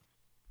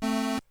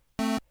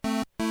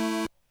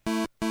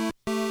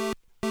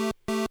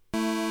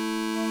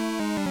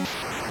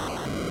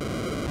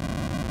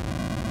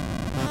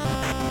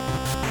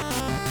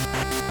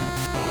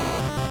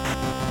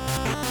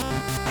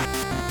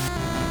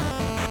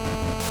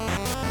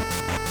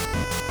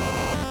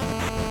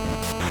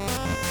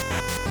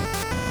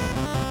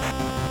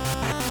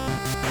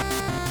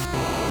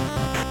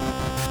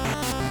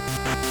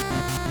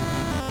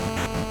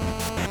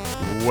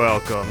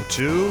Welcome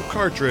to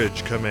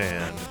Cartridge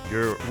Command,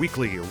 your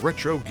weekly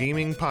retro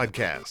gaming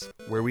podcast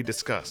where we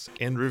discuss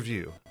and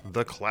review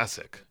the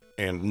classic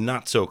and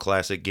not so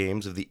classic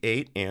games of the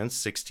 8 and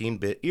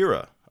 16-bit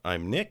era.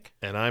 I'm Nick.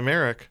 And I'm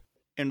Eric.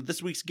 And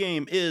this week's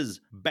game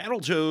is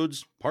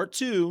Battletoads Part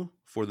 2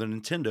 for the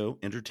Nintendo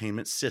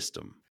Entertainment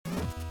System.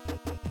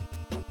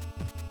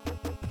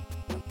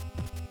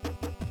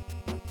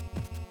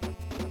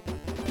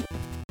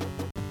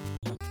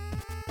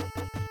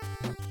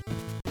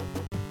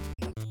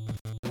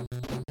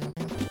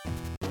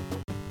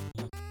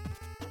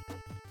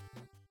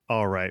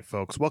 All right,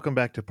 folks, welcome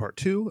back to part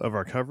 2 of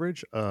our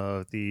coverage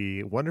of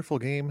the wonderful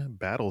game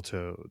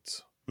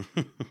Battletoads.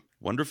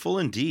 Wonderful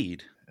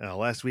indeed.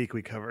 Last week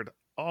we covered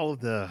all of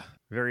the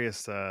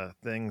various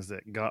things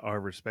that got our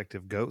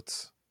respective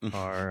goats,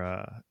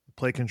 our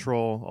play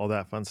control, all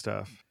that fun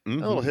stuff, a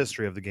little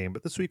history of the game.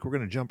 But this week we're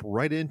going to jump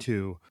right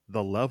into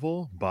the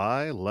level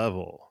by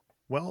level.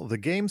 Well, the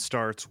game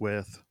starts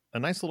with a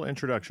nice little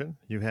introduction.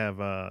 You have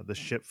the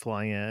ship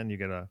fly in. You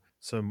get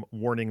some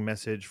warning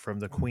message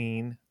from the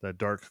queen, the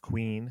Dark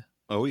Queen.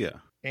 Oh, yeah.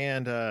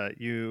 And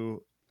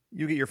you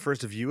get your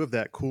first view of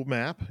that cool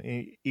map.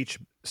 Each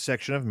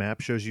section of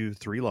map shows you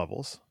 3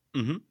 levels.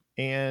 Mm-hmm.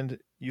 And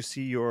you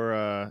see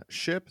your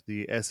ship,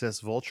 the SS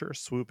Vulture,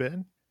 swoop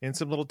in, and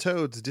some little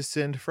toads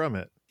descend from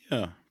it.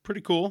 Yeah, pretty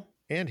cool.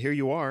 And here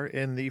you are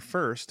in the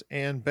first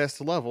and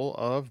best level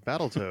of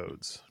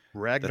Battletoads,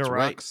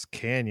 Ragnarok's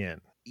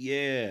Canyon.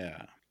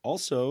 Yeah.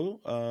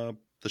 Also,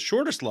 the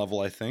shortest level,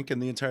 I think, in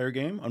the entire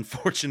game,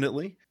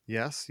 unfortunately.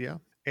 Yes, yeah.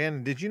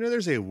 And did you know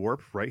there's a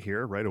warp right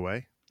here, right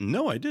away?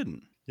 No, I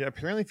didn't. Yeah,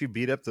 apparently if you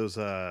beat up those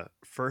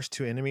first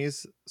 2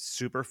 enemies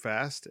super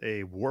fast,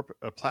 a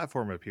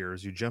platform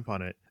appears, you jump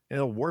on it, and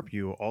it'll warp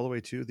you all the way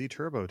to the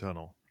turbo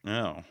tunnel.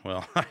 Oh,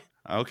 well,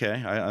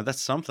 okay.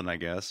 That's something, I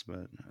guess,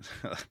 but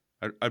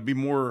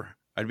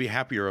I'd be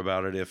happier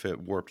about it if it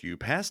warped you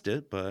past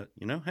it, but,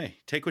 hey,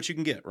 take what you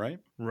can get, right?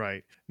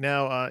 Right.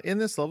 Now, in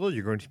this level,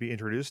 you're going to be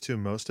introduced to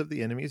most of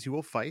the enemies you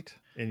will fight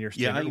in your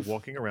standard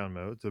walking around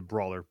mode, the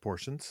brawler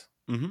portions.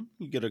 Mm-hmm.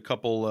 You get a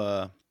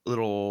couple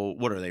little,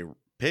 what are they,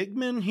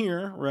 pigmen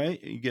here,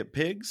 right? You get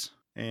pigs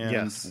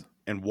and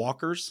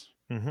walkers.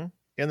 Mm-hmm.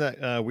 And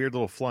that weird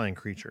little flying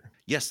creature.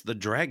 Yes, the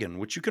dragon,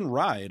 which you can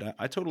ride.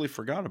 I totally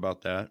forgot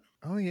about that.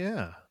 Oh,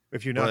 yeah.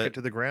 If you knock it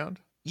to the ground?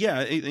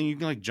 Yeah, and you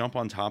can jump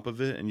on top of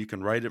it, and you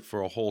can ride it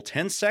for a whole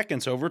 10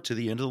 seconds over to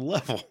the end of the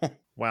level.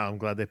 Wow, I'm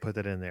glad they put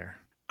that in there.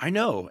 I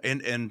know,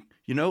 and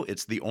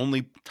it's the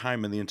only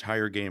time in the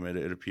entire game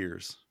it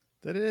appears.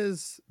 That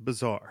is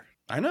bizarre.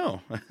 I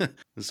know.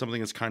 It's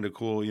something that's kind of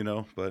cool,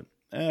 but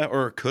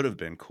or it could have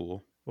been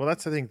cool. Well,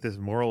 that's, I think, the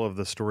moral of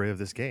the story of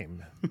this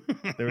game.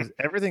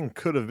 Everything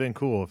could have been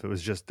cool if it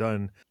was just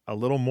done a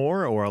little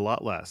more or a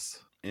lot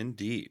less.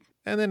 Indeed.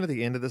 And then at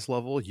the end of this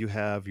level, you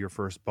have your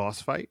first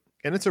boss fight.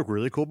 And it's a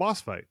really cool boss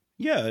fight.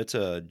 Yeah, it's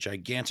a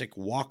gigantic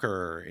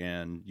walker,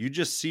 and you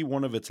just see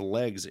one of its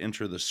legs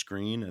enter the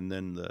screen, and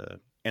then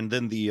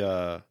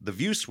the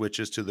view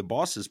switches to the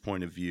boss's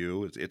point of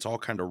view. It's all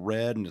kind of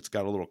red, and it's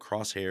got a little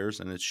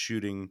crosshairs, and it's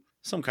shooting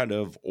some kind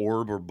of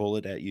orb or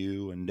bullet at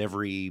you. And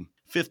every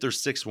 5th or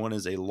 6th one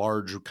is a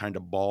large kind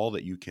of ball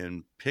that you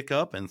can pick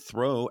up and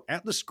throw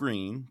at the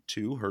screen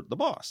to hurt the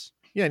boss.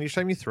 Yeah, and each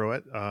time you throw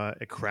it,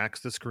 it cracks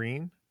the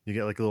screen. You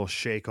get a little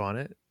shake on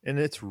it, and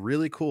it's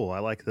really cool. I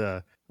like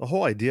the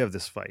whole idea of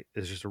this fight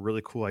is just a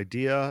really cool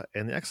idea,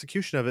 and the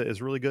execution of it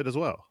is really good as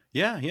well.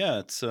 Yeah,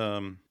 it's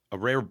a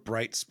rare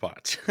bright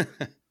spot.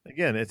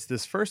 Again, it's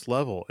this first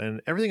level,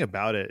 and everything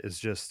about it is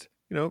just,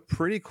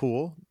 pretty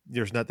cool.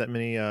 There's not that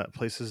many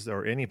places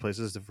or any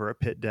places for a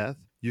pit death.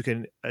 You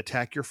can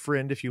attack your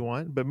friend if you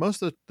want, but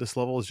most of this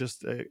level is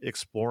just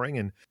exploring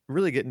and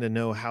really getting to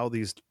know how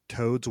these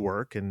toads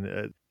work.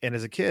 And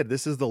as a kid,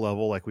 this is the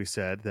level, like we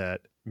said,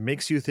 that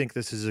makes you think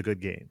this is a good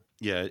game.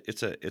 Yeah,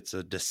 it's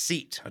a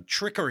deceit, a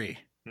trickery.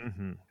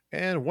 Mm-hmm.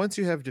 And once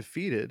you have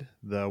defeated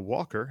the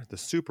walker, the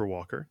super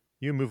walker,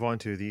 you move on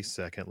to the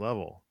second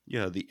level.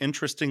 Yeah, the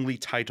interestingly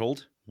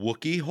titled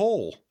Wookiee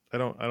Hole. I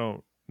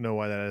don't know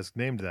why that is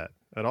named that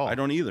at all. I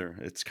don't either.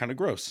 It's kind of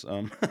gross.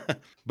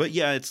 But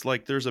yeah, it's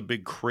like there's a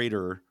big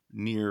crater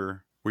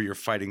near where you're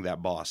fighting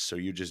that boss. So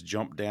you just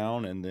jump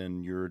down and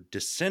then you're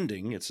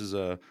descending. It's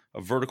a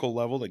vertical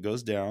level that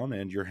goes down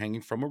and you're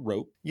hanging from a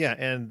rope. Yeah,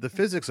 and the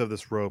physics of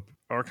this rope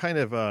are kind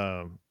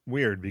of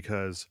weird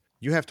because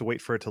you have to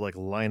wait for it to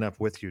line up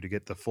with you to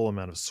get the full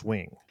amount of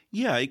swing.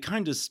 Yeah,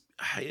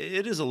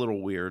 it is a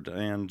little weird.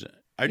 And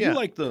I do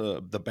like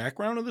the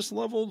background of this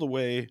level, the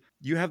way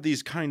you have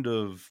these kind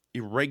of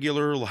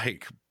irregular,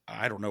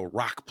 I don't know,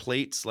 rock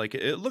plates.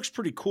 It looks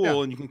pretty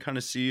cool, and you can kind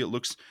of see it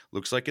looks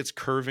like it's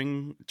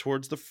curving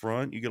towards the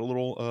front. You get a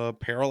little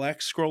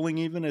parallax scrolling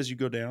even as you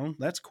go down.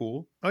 That's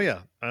cool. Oh,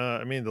 yeah.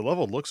 The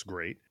level looks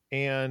great.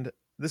 And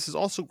this is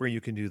also where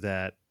you can do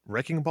that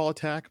wrecking ball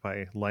attack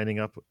by lining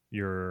up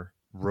your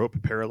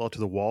rope parallel to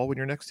the wall when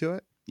you're next to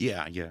it.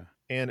 Yeah.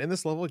 And in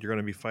this level, you're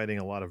going to be fighting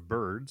a lot of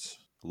birds.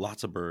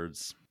 Lots of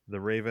birds. The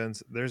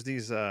ravens. There's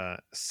these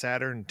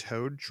Saturn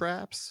toad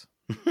traps.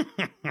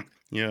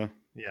 Yeah.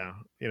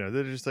 Yeah,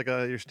 they're just like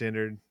your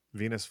standard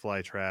Venus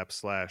flytrap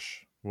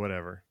 /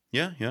 whatever.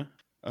 Yeah, yeah.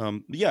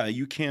 Yeah,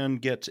 you can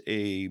get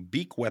a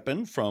beak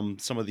weapon from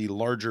some of the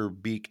larger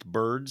beaked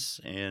birds.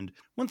 And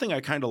one thing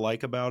I kind of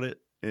like about it,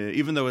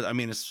 even though, I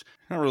mean, it's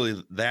not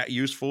really that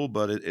useful,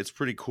 but it's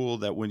pretty cool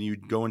that when you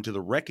go into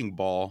the wrecking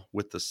ball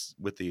with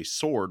the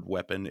sword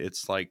weapon,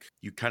 it's like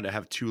you kind of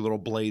have two little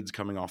blades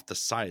coming off the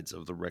sides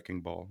of the wrecking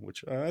ball,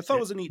 which I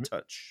thought was a neat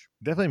touch.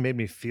 Definitely made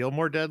me feel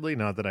more deadly.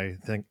 Not that I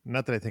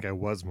think I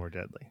was more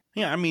deadly.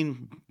 Yeah, I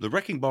mean, the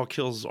wrecking ball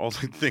kills all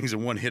the things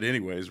in one hit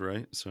anyways,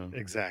 right? So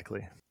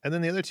exactly. And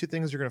then the other two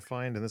things you're going to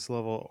find in this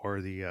level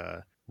are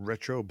the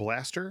retro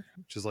blaster,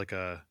 which is like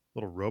a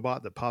little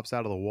robot that pops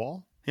out of the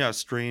wall. Yeah, a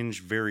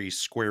strange, very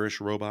squarish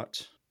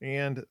robot.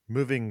 And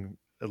moving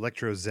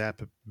electro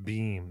zap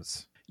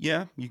beams.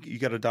 Yeah, you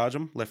got to dodge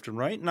them left and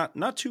right.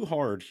 Not too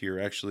hard here,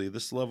 actually.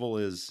 This level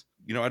is,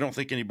 I don't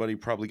think anybody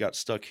probably got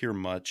stuck here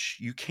much.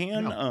 You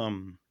can,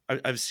 No.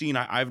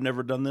 I've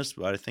never done this,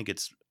 but I think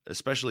it's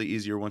especially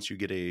easier once you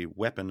get a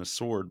weapon, a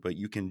sword, but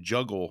you can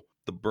juggle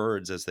the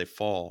birds as they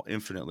fall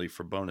infinitely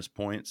for bonus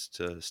points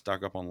to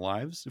stock up on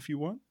lives if you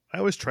want. I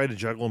always try to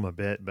juggle them a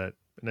bit, but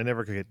I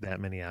never could get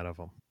that many out of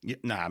them. Yeah,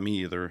 nah,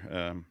 me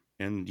either.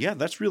 And yeah,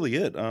 that's really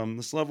it.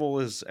 This level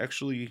is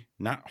actually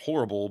not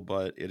horrible,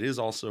 but it is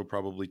also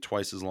probably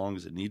twice as long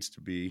as it needs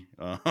to be.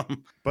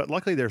 But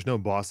luckily, there's no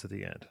boss at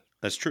the end.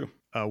 That's true.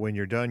 When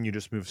you're done, you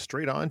just move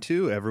straight on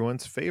to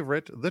everyone's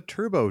favorite, the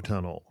Turbo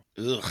Tunnel.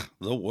 Ugh,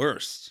 the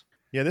worst.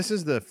 Yeah, this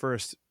is the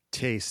first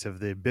taste of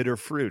the bitter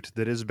fruit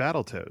that is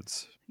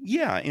Battletoads.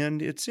 Yeah,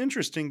 and it's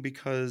interesting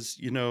because,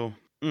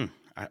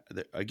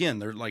 again,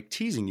 they're like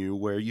teasing you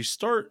where you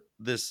start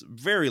this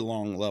very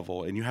long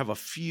level and you have a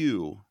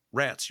few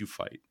rats you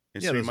fight.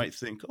 And so you might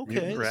think,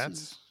 okay,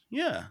 rats.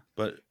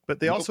 But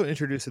they also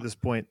introduce at this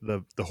point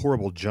the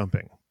horrible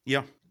jumping.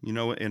 Yeah,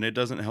 and it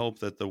doesn't help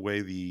that the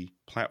way the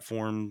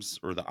platforms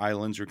or the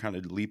islands you're kind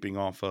of leaping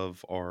off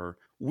of are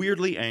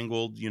weirdly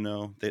angled.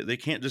 They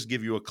can't just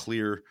give you a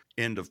clear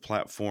end of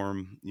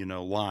platform,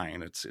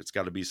 line. It's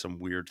got to be some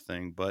weird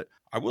thing. But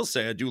I will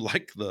say I do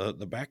like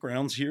the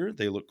backgrounds here.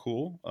 They look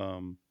cool.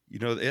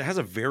 It has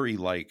a very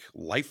like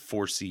life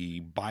forcey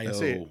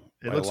bio.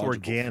 It looks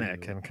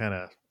organic and kind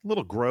of a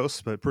little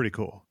gross, but pretty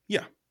cool.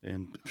 Yeah.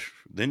 And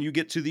then you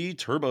get to the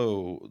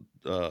turbo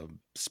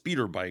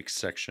speeder bike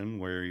section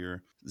where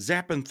you're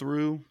zapping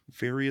through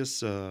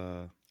various,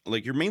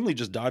 you're mainly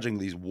just dodging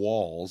these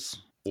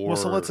walls.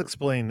 So let's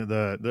explain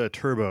the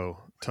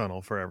turbo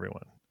tunnel for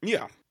everyone.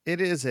 Yeah. It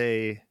is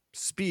a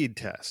speed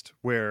test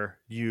where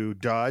you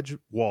dodge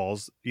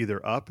walls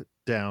either up,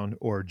 down,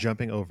 or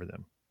jumping over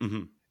them.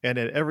 Mm-hmm. And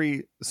at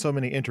every so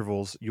many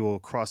intervals, you will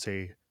cross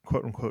a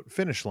quote unquote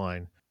finish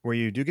line where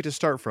you do get to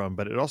start from,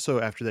 but it also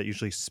after that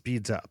usually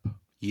speeds up.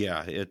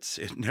 Yeah, it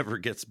never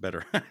gets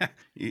better.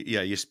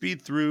 Yeah, you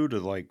speed through to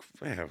like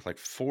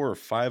 4 or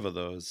 5 of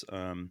those.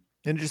 And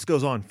it just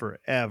goes on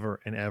forever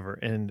and ever.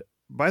 And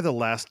by the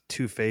last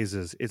 2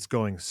 phases, it's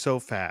going so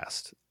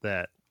fast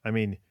that,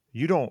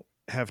 you don't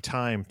have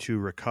time to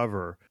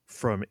recover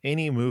from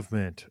any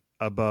movement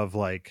above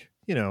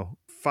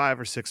 5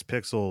 or 6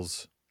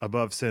 pixels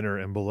above center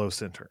and below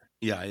center.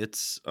 Yeah,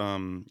 it's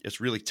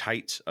really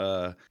tight.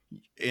 And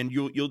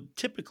you'll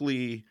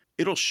typically,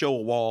 it'll show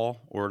a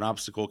wall or an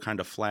obstacle kind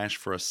of flash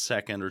for a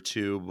second or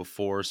two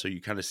before, so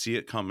you kind of see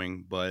it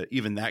coming, but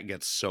even that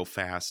gets so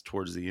fast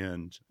towards the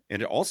end.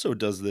 And it also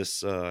does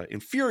this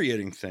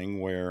infuriating thing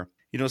where,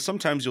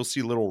 sometimes you'll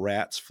see little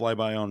rats fly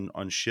by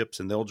on ships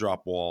and they'll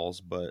drop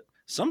walls, but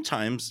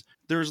sometimes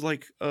there's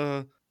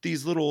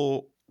these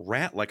little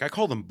rat, I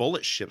call them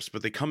bullet ships,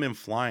 but they come in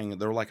flying.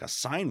 They're like a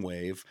sine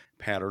wave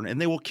pattern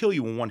and they will kill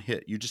you in one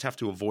hit. You just have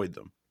to avoid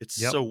them. It's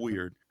so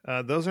weird.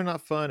 Those are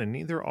not fun, and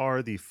neither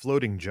are the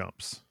floating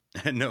jumps.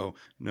 No,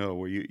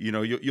 where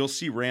you'll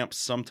see ramps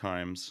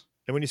sometimes.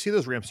 And when you see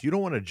those ramps, you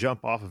don't want to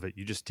jump off of it.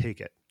 You just take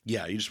it.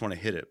 Yeah, you just want to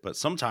hit it. But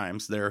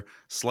sometimes they're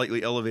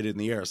slightly elevated in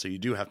the air, so you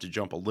do have to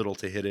jump a little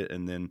to hit it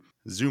and then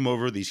zoom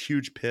over these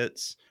huge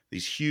pits,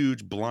 these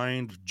huge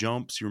blind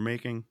jumps you're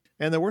making.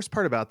 And the worst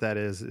part about that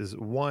is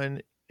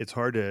one, it's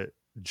hard to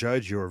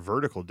judge your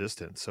vertical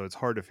distance. So it's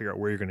hard to figure out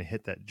where you're going to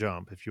hit that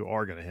jump if you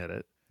are going to hit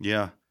it.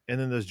 Yeah. And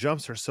then those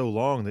jumps are so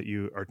long that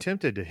you are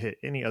tempted to hit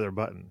any other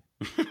button.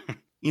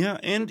 Yeah.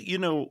 And,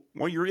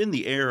 while you're in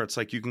the air, it's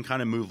like you can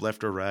kind of move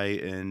left or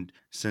right. And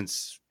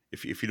since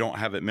if you don't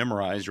have it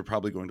memorized, you're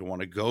probably going to want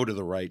to go to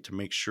the right to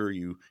make sure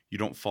you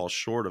don't fall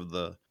short of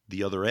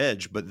the other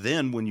edge. But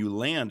then when you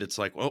land, it's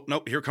like, oh,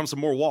 no, here comes some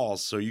more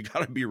walls. So you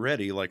got to be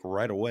ready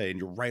right away. And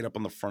you're right up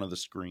on the front of the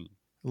screen.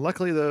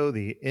 Luckily, though,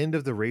 the end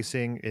of the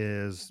racing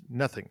is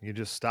nothing. You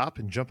just stop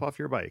and jump off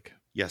your bike.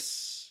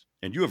 Yes.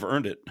 And you have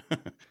earned it.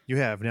 You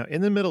have. Now,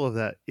 in the middle of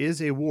that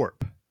is a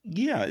warp.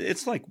 Yeah,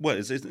 it's what?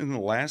 Is it in the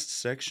last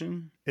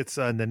section? It's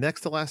in the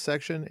next to last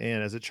section.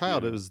 And as a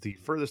child, It was the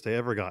furthest I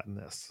ever got in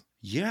this.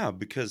 Yeah,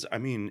 because,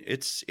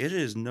 it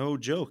is no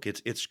joke.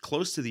 It's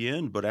close to the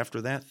end, but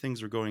after that,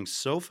 things are going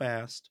so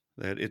fast.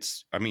 That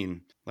it's, I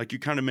mean, like you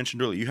kind of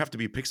mentioned earlier, you have to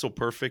be pixel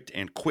perfect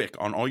and quick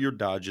on all your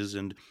dodges.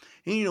 And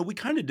we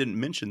kind of didn't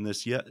mention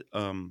this yet.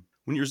 When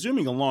you're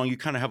zooming along, you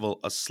kind of have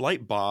a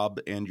slight bob,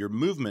 and your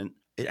movement,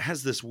 it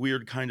has this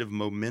weird kind of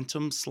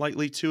momentum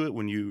slightly to it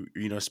when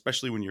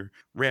especially when you're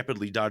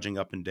rapidly dodging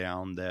up and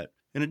down, that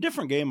in a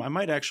different game I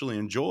might actually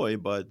enjoy,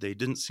 but they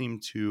didn't seem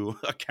to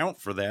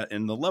account for that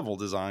in the level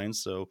design.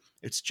 So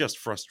it's just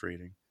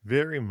frustrating.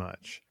 Very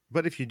much.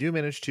 But if you do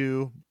manage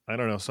to, I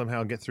don't know,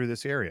 somehow get through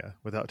this area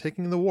without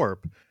taking the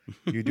warp,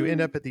 you do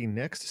end up at the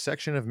next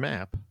section of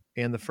map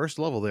and the first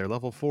level there,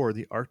 level 4,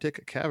 the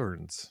Arctic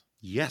Caverns.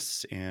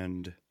 Yes,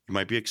 and you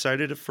might be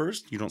excited at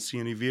first. You don't see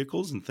any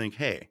vehicles and think,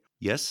 hey,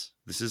 yes,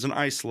 this is an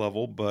ice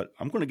level, but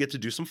I'm going to get to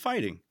do some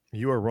fighting.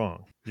 You are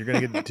wrong. You're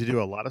going to get to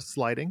do a lot of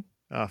sliding,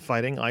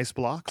 fighting ice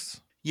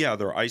blocks. Yeah,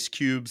 there are ice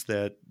cubes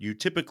that you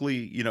typically,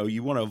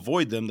 you want to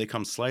avoid them. They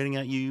come sliding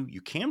at you.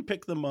 You can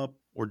pick them up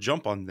or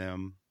jump on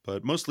them,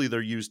 but mostly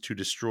they're used to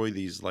destroy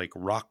these like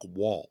rock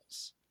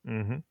walls.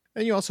 Mm-hmm.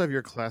 And you also have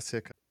your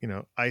classic,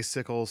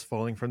 icicles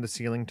falling from the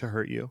ceiling to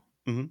hurt you.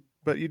 Mm-hmm.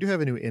 But you do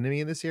have a new enemy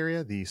in this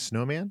area, the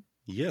snowman.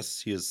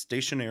 Yes, he is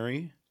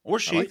stationary. Or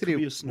she. I like that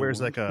he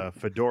wears like a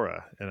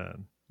fedora.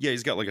 Yeah,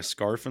 he's got like a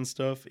scarf and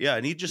stuff. Yeah,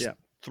 and he just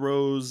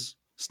throws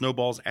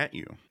snowballs at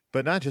you.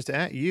 But not just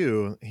at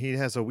you. He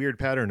has a weird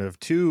pattern of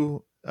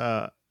 2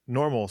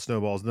 normal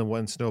snowballs and then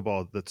 1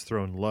 snowball that's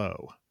thrown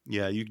low.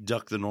 Yeah, you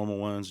duck the normal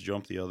ones,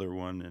 jump the other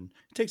one, and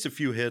it takes a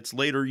few hits.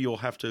 Later, you'll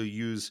have to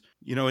use,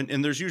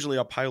 and there's usually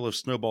a pile of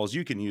snowballs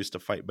you can use to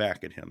fight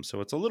back at him.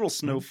 So it's a little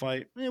snow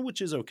fight,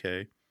 which is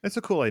okay. It's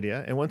a cool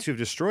idea. And once you've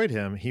destroyed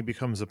him, he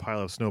becomes a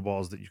pile of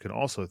snowballs that you can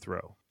also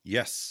throw.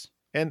 Yes.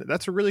 And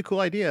that's a really cool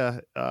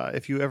idea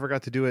if you ever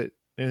got to do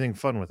anything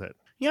fun with it.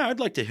 Yeah,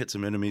 I'd like to hit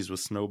some enemies with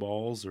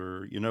snowballs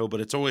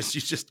but it's always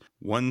just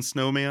one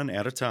snowman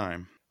at a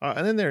time.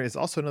 And then there is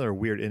also another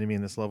weird enemy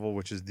in this level,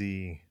 which is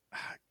the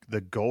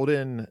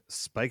golden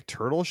spiked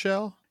turtle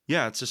shell.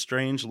 Yeah, it's a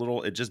strange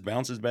little, it just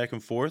bounces back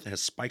and forth. It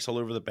has spikes all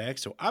over the back.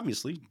 So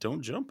obviously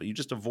don't jump, you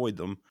just avoid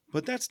them.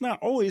 But that's not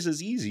always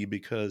as easy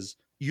because,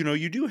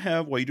 you do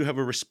have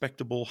a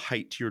respectable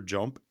height to your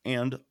jump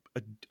and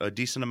a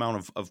decent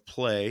amount of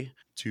play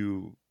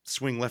to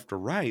swing left or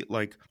right.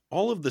 Like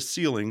all of the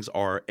ceilings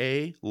are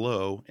A,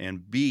 low,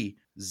 and B,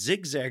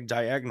 zigzag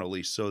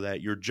diagonally so that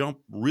your jump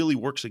really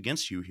works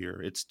against you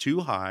here. It's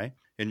too high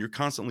and you're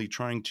constantly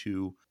trying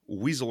to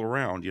weasel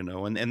around,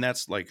 and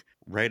that's like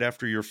right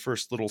after your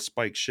first little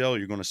spike shell,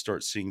 you're going to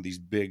start seeing these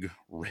big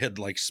red,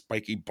 like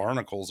spiky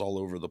barnacles all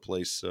over the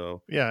place.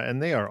 So yeah,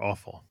 and they are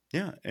awful.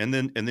 Yeah. And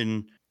then,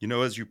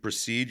 as you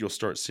proceed, you'll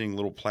start seeing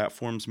little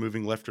platforms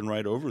moving left and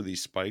right over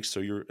these spikes. So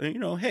you're,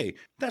 hey,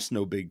 that's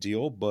no big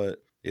deal,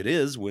 but it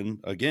is when,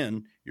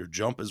 again, your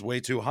jump is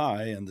way too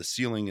high and the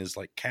ceiling is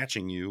like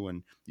catching you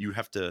and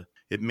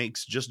it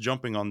makes just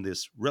jumping on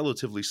this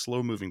relatively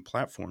slow moving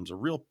platforms a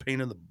real pain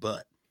in the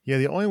butt. Yeah,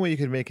 the only way you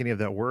could make any of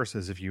that worse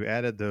is if you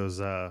added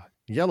those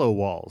yellow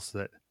walls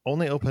that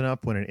only open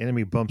up when an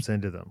enemy bumps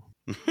into them.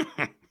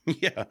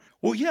 Yeah.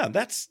 Well, yeah,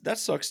 that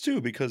sucks too,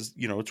 because,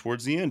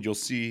 towards the end, you'll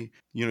see,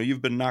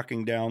 you've been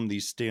knocking down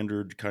these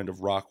standard kind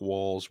of rock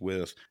walls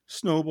with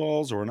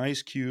snowballs or an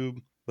ice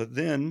cube. But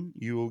then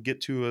you'll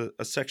get to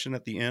a section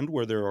at the end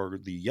where there are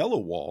the yellow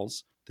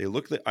walls. They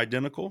look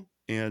identical,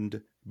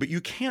 but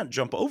you can't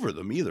jump over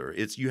them either.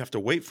 You have to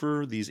wait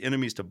for these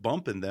enemies to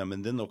bump in them,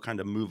 and then they'll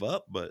kind of move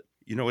up. But,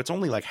 it's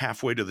only like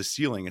halfway to the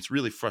ceiling. It's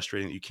really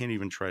frustrating that you can't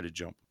even try to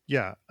jump.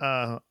 Yeah.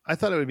 I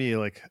thought it would be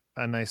like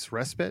a nice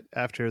respite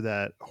after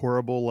that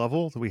horrible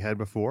level that we had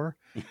before.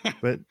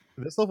 But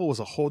this level was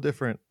a whole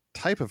different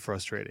type of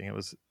frustrating. I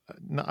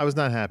was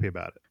not happy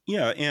about it.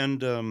 Yeah.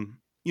 And,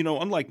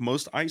 unlike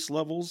most ice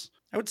levels,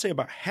 I would say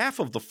about half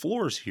of the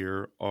floors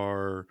here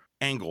are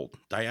angled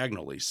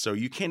diagonally. So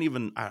you can't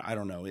even, I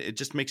don't know, it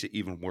just makes it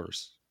even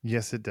worse.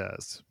 Yes, it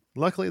does.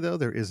 Luckily, though,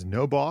 there is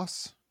no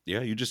boss.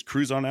 Yeah, you just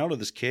cruise on out of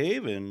this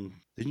cave and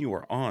then you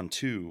are on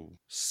to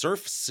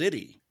Surf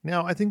City.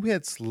 Now, I think we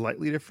had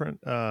slightly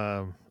different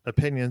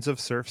opinions of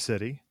Surf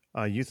City.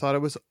 You thought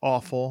it was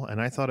awful,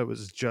 and I thought it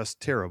was just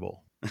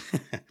terrible.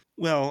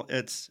 Well,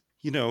 it's,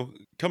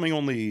 coming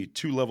only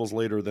 2 levels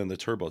later than the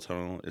Turbo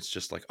Tunnel, it's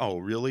just like, oh,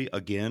 really?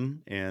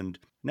 Again? And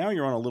now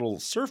you're on a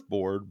little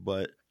surfboard,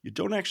 but you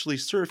don't actually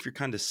surf. You're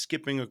kind of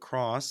skipping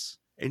across.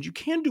 And you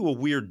can do a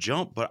weird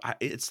jump, but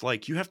it's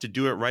like you have to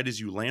do it right as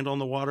you land on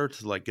the water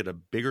to like get a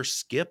bigger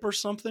skip or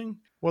something.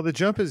 Well, the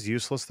jump is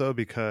useless, though,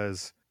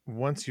 because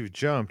once you've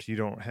jumped, you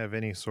don't have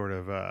any sort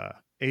of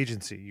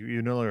agency.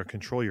 You no longer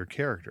control your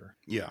character.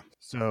 Yeah.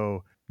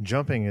 So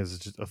jumping is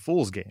just a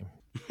fool's game.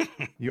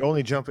 You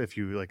only jump if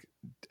you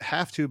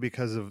have to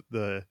because of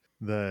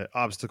the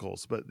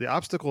obstacles. But the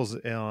obstacles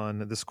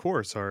on this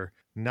course are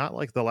not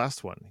like the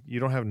last one. You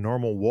don't have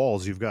normal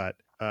walls. You've got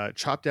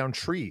chopped down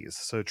trees,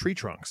 so tree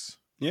trunks.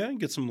 Yeah,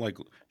 and get some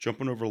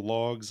jumping over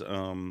logs.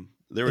 And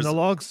the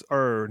logs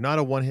are not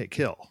a one-hit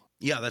kill.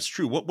 Yeah, that's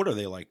true. What are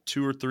they, like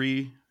 2 or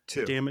 3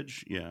 2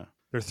 damage? Yeah.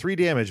 They're 3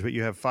 damage, but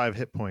you have 5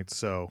 hit points,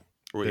 so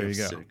or there you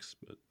go. 6.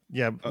 But...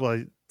 Yeah,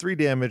 well, 3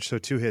 damage, so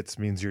 2 hits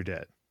means you're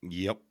dead.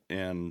 Yep.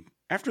 And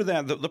after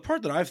that, the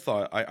part that I've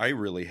thought I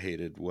really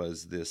hated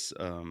was this.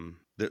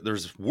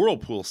 There's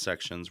whirlpool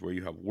sections where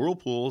you have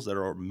whirlpools that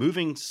are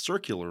moving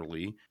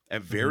circularly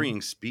at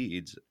varying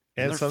speeds,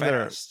 and they're some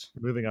fast. That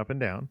are moving up and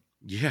down.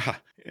 Yeah.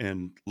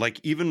 And like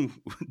even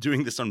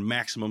doing this on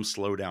maximum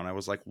slowdown, I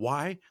was like,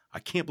 why? I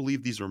can't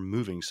believe these are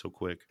moving so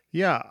quick.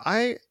 Yeah.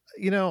 I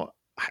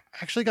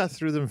actually got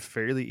through them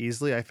fairly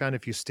easily. I found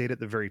if you stayed at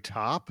the very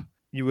top,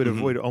 you would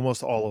avoid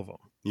almost all of them.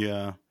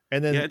 Yeah.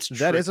 And then it's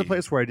that is a tricky.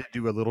 place where I did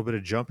do a little bit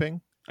of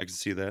jumping. I can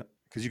see that.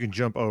 Because you can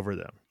jump over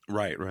them.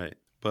 Right.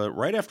 But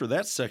right after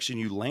that section,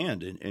 you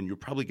land and you'll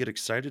probably get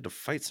excited to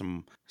fight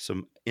some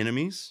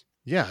enemies.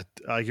 Yeah.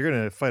 You're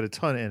going to fight a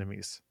ton of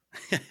enemies.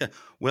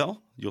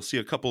 Well, you'll see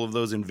a couple of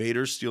those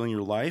invaders stealing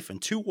your life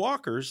and 2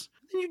 walkers.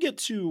 Then you get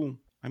to,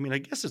 I mean, I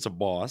guess it's a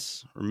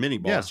boss or mini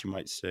boss, you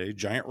might say,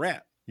 giant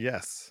rat.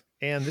 Yes.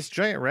 And this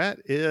giant rat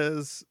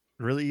is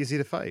really easy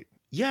to fight.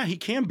 Yeah, he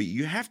can be.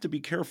 You have to be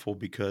careful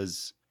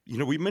because,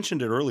 we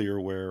mentioned it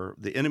earlier where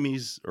the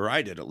enemies, or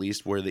I did at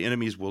least, where the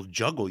enemies will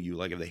juggle you.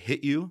 Like if they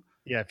hit you.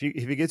 Yeah, if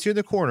he gets you in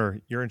the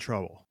corner, you're in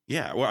trouble.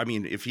 Yeah, well, I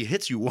mean, if he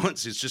hits you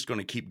once, it's just going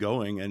to keep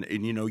going, and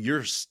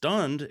you're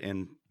stunned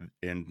and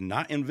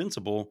not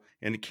invincible,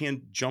 and it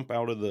can jump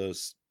out of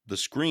the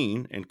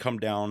screen and come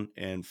down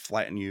and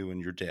flatten you,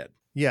 and you're dead.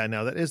 Yeah,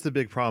 now that is the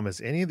big problem.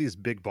 Is any of these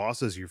big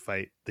bosses you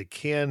fight, they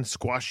can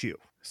squash you,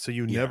 so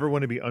you never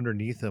want to be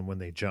underneath them when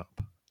they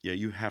jump. Yeah,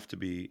 you have to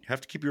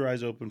keep your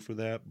eyes open for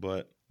that,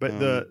 but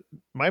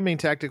my main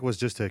tactic was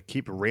just to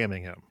keep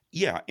ramming him.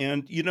 Yeah,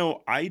 and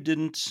I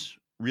didn't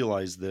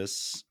realize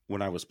this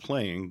when I was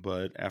playing,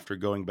 but after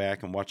going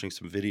back and watching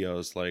some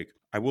videos, like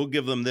I will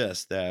give them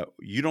this, that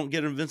you don't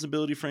get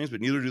invincibility frames,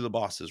 but neither do the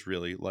bosses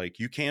really. Like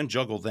you can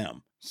juggle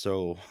them.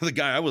 So the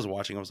guy I was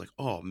watching, I was like,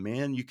 oh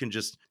man, you can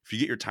just, if you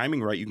get your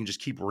timing right, you can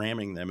just keep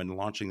ramming them and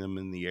launching them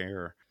in the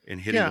air and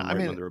hitting them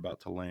when they're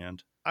about to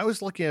land. I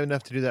was lucky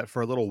enough to do that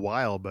for a little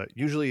while, but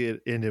usually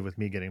it ended with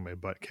me getting my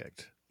butt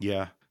kicked.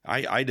 Yeah,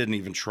 I didn't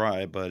even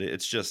try, but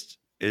it's just,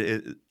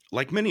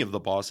 like many of the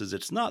bosses,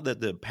 it's not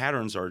that the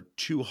patterns are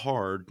too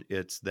hard.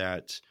 It's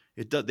that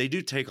they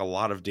do take a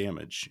lot of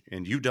damage,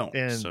 and you don't.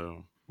 And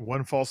so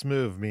one false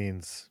move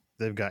means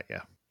they've got you.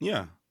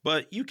 Yeah,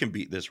 but you can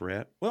beat this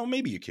rat. Well,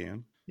 maybe you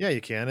can. Yeah,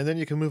 you can, and then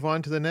you can move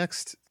on to the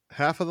next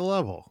half of the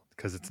level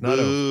because it's not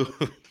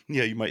over.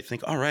 Yeah, you might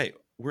think, all right,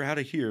 we're out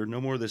of here. No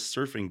more of this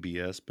surfing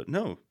BS. But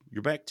no,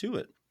 you're back to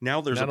it.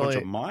 Now there's a bunch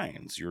of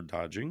mines you're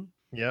dodging.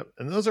 Yep,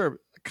 and those are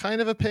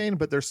kind of a pain,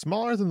 but they're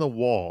smaller than the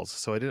walls,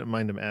 so I didn't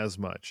mind them as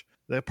much.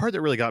 The part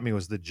that really got me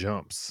was the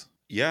jumps.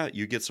 Yeah,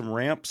 you get some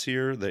ramps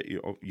here that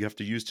you have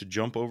to use to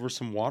jump over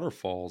some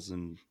waterfalls,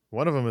 and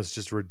one of them is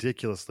just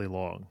ridiculously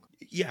long.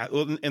 Yeah,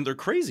 and they're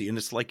crazy, and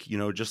it's like,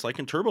 just like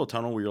in Turbo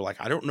Tunnel where you're like,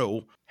 I don't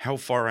know how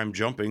far I'm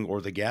jumping or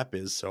the gap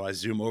is, so I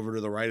zoom over to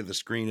the right of the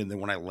screen, and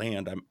then when I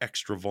land, I'm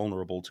extra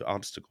vulnerable to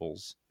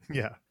obstacles.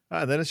 Yeah.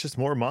 And then it's just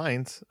more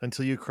mines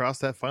until you cross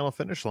that final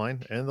finish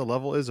line and the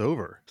level is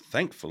over.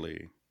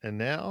 Thankfully. And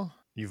now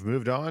you've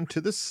moved on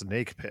to the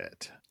Snake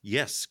Pit.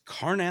 Yes,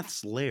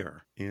 Karrnath's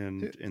Lair.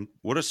 And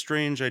what a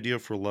strange idea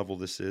for a level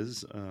this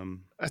is.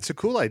 That's a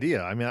cool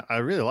idea. I mean, I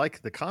really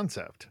like the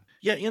concept.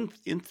 Yeah,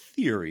 in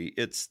theory,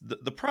 it's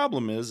the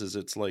problem is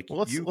it's like...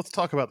 Well, let's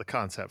talk about the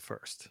concept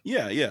first.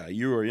 Yeah.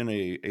 You are in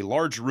a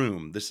large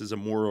room. This is a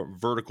more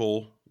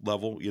vertical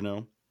level,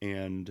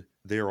 and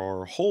there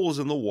are holes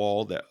in the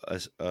wall that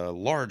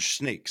large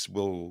snakes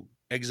will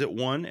exit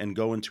one and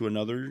go into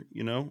another,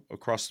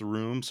 across the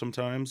room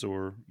sometimes,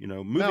 or,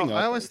 moving up.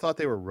 I always thought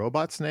they were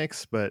robot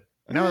snakes, but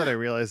now that I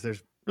realize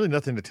there's really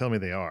nothing to tell me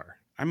they are.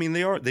 I mean,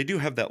 they do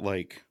have that,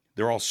 like,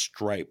 they're all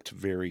striped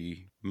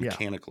very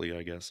mechanically,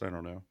 I guess. I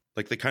don't know.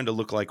 Like they kind of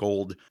look like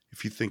old,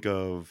 if you think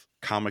of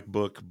comic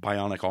book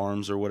Bionic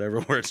Arms or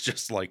whatever, where it's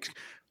just like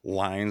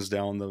lines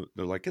down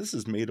they're like, this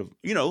is made of,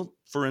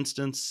 for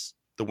instance,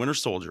 the Winter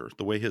Soldier,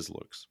 the way his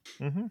looks.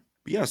 Mm-hmm.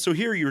 Yeah, so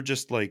here you're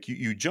just like,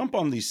 you jump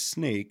on these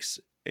snakes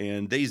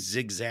and they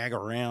zigzag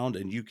around,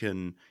 and you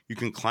can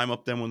climb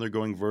up them when they're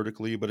going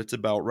vertically, but it's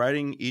about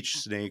riding each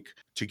snake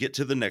to get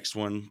to the next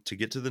one,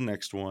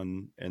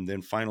 and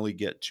then finally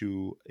get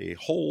to a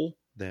hole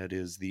that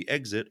is the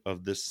exit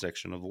of this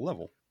section of the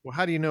level. Well,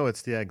 how do you know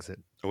it's the exit?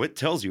 Oh, it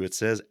tells you. It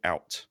says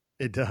out.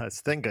 It does.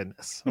 Thank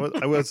goodness.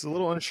 I was a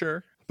little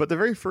unsure. But the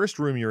very first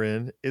room you're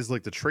in is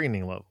like the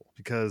training level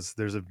because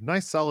there's a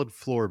nice solid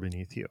floor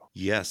beneath you.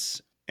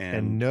 Yes.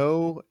 And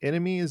no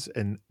enemies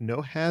and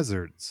no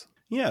hazards.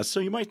 Yeah. So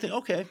you might think,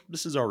 okay,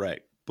 this is all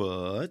right.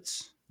 But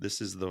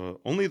this is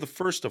only the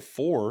first of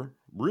 4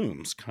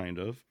 rooms, kind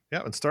of.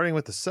 Yeah. And starting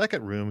with the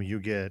second room, you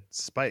get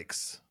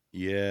spikes.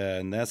 Yeah,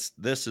 and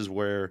this is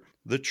where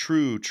the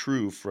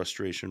true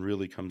frustration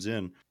really comes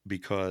in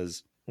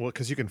because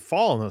you can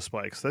fall on those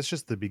spikes. That's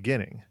just the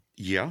beginning.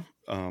 Yeah,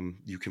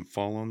 you can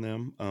fall on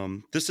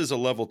them. This is a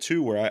level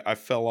 2 where I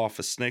fell off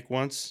a snake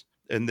once,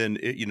 and then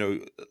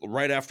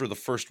right after the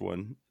first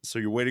one, so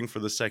you're waiting for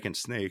the second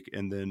snake,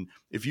 and then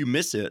if you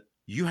miss it,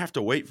 you have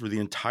to wait for the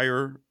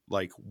entire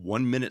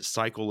 1 minute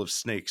cycle of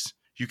snakes.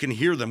 you can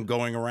hear them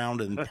going around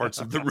in parts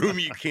of the room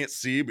you can't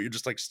see, but you're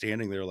just like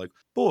standing there like,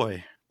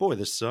 boy,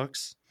 this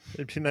sucks.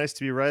 It'd be nice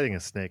to be riding a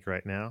snake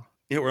right now.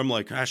 Yeah, where I'm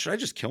like, should I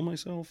just kill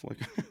myself? Like,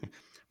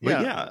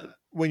 but yeah.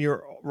 When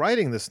you're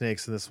riding the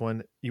snakes in this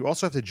one, you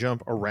also have to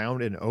jump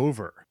around and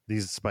over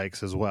these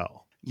spikes as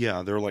well.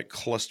 Yeah, they're like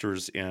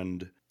clusters,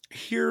 and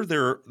here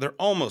they're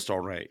almost all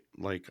right.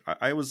 Like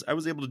I was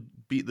able to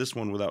beat this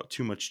one without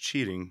too much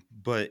cheating,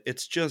 but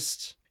it's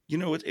just,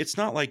 it's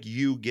not like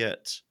you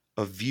get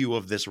a view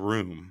of this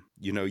room.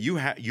 You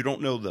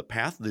don't know the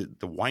path,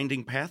 the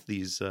winding path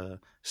these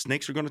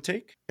snakes are going to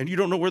take, and you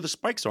don't know where the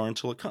spikes are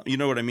until it comes. You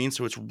know what I mean?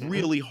 So it's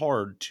really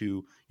hard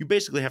you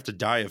basically have to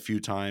die a few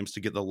times to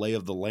get the lay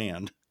of the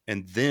land,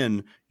 and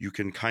then you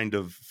can kind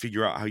of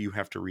figure out how you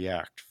have to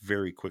react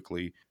very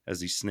quickly as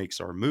these snakes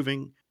are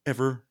moving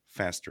ever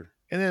faster.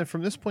 And then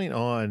from this point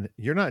on,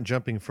 you're not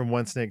jumping from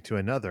one snake to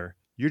another.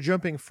 You're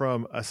jumping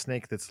from a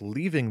snake that's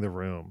leaving the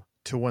room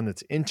to one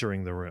that's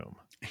entering the room.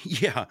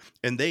 Yeah,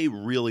 and they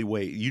really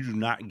wait. You do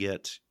not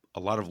get a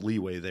lot of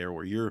leeway there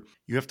where you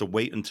have to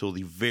wait until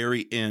the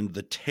very end,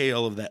 the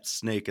tail of that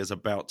snake is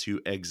about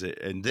to exit,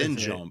 and then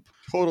jump.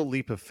 Total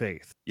leap of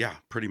faith. Yeah,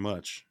 pretty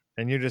much.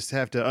 And you just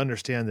have to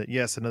understand that,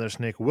 yes, another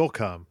snake will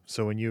come.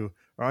 So when you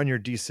are on your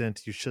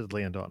descent, you should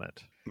land on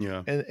it.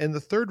 Yeah. And in the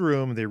third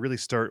room, they really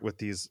start with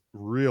these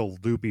real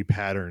loopy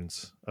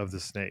patterns of the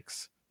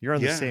snakes. You're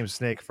on the same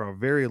snake for a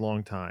very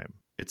long time.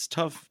 It's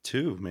tough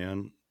too,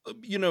 man.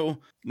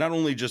 Not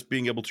only just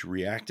being able to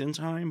react in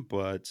time,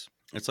 but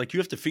it's like you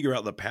have to figure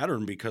out the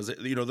pattern because,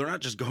 they're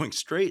not just going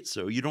straight.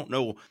 So you don't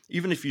know,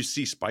 even if you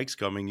see spikes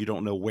coming, you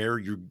don't know where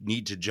you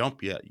need to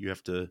jump yet. You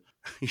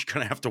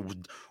kind of have to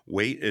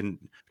wait and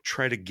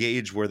try to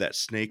gauge where that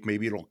snake,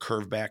 maybe it'll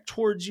curve back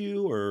towards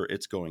you or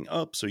it's going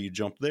up. So you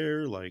jump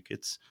there. Like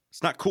it's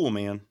not cool,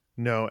 man.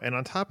 No. And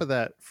on top of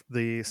that,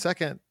 the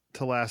second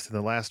to last in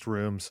the last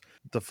rooms,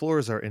 the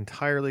floors are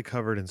entirely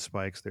covered in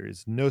spikes. There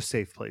is no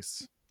safe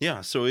place.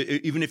 Yeah, so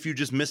even if you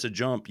just miss a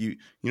jump, you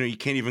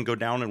can't even go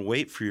down and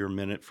wait for your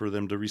minute for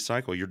them to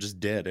recycle. You're just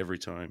dead every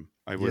time.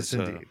 I was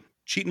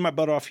cheating my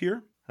butt off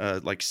here,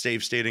 like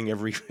save stating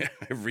every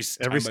time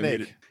snake. I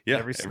made it. Yeah,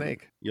 every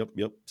snake. Yep,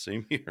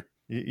 same here.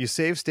 You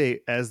save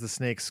state as the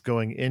snake's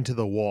going into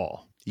the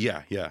wall.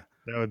 Yeah.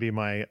 That would be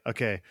my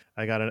okay.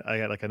 I got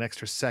like an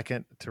extra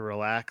second to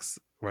relax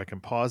where I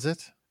can pause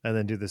it and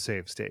then do the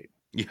save state.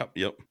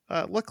 Yep.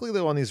 Luckily,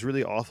 though, on these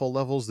really awful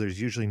levels, there's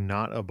usually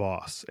not a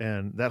boss,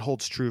 and that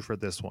holds true for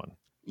this one.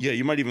 Yeah,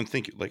 you might even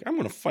think, like, I'm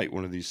going to fight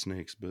one of these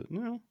snakes, but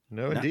no.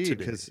 No, indeed,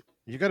 because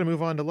you got to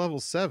move on to level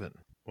 7.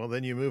 Well,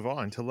 then you move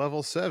on to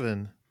level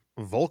 7,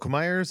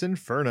 Volkmeyer's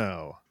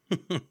Inferno.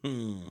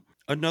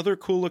 Another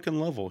cool-looking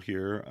level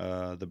here.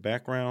 The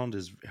background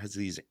has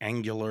these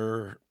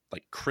angular,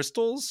 like,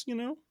 crystals,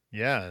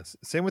 Yeah,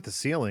 same with the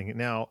ceiling.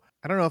 Now,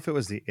 I don't know if it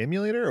was the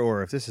emulator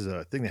or if this is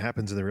a thing that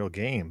happens in the real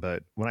game,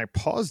 but when I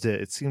paused it,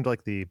 it seemed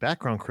like the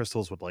background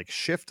crystals would like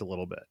shift a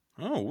little bit.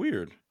 Oh,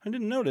 weird. I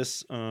didn't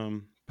notice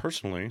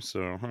personally,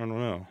 so I don't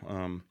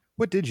know.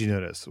 What did you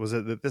notice? Was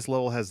it that this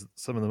level has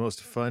some of the most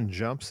fun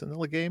jumps in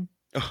the game?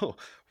 Oh,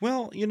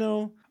 well,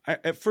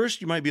 at first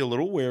you might be a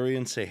little wary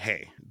and say,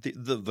 hey,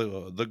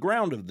 the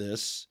ground of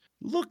this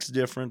looks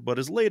different, but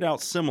is laid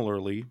out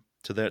similarly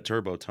to that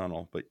turbo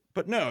tunnel.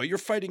 But no, you're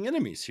fighting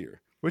enemies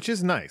here. Which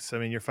is nice. I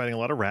mean, you're fighting a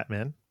lot of rat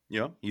men.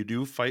 Yeah, you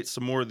do fight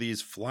some more of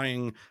these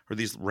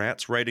these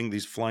rats riding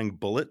these flying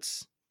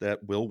bullets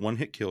that will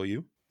one-hit kill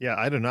you. Yeah,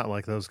 I do not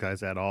like those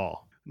guys at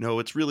all. No,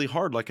 it's really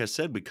hard, like I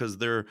said, because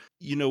they're,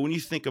 when you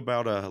think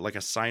about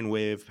a sine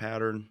wave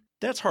pattern,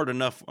 that's hard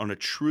enough on a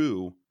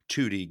true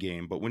 2D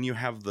game. But when you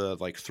have the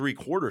like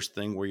 3/4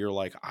 thing where you're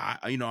like,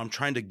 I'm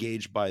trying to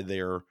gauge by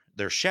their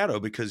shadow,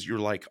 because you're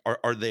like,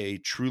 are they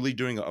truly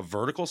doing a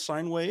vertical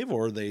sine wave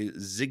or are they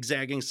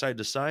zigzagging side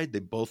to side? They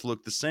both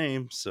look the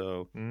same.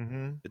 So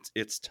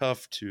it's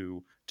tough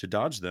to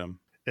dodge them.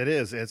 It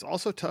is. It's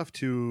also tough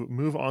to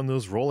move on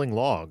those rolling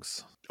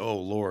logs. Oh,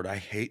 Lord, I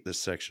hate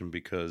this section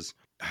because,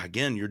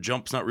 again, your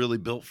jump's not really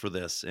built for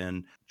this.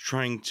 And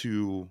trying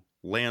to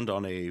land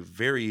on a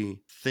very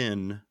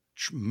thin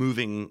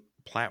moving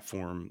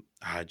platform,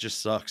 it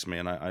just sucks,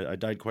 man. I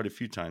died quite a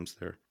few times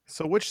there.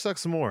 So which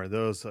sucks more,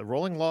 those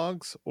rolling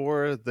logs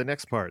or the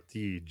next part,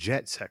 the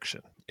jet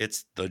section?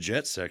 It's the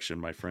jet section,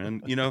 my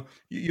friend.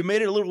 You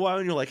made it a little while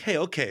and you're like, hey,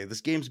 okay,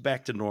 this game's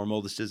back to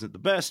normal. This isn't the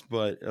best,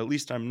 but at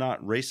least I'm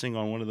not racing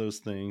on one of those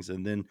things.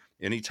 And then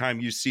anytime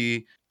you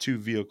see two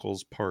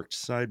vehicles parked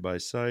side by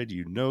side,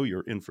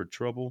 you're in for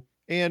trouble.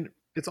 And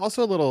it's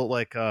also a little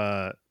like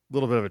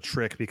little bit of a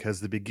trick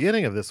because the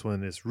beginning of this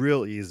one is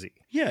real easy.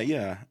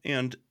 Yeah.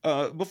 And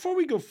before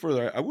we go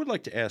further, I would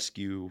like to ask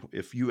you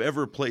if you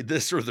ever played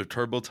this or the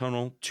Turbo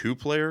Tunnel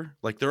 2-player.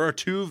 Like, there are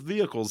two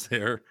vehicles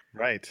there.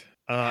 Right.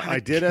 I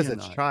did as a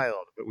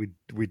child, but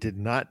we did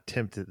not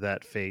tempt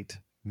that fate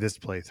this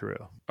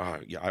playthrough.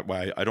 Yeah,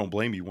 I don't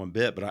blame you one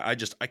bit, but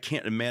I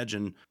can't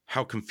imagine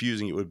how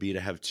confusing it would be to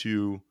have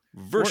two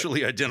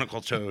virtually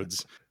identical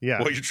Toads. Yeah.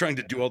 While you're trying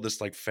to do all this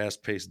like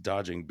fast-paced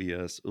dodging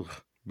BS. Ugh.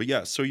 But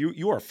yeah, so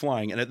you are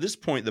flying, and at this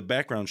point the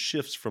background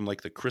shifts from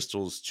like the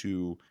crystals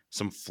to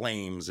some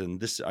flames, and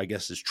this, I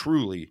guess, is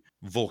truly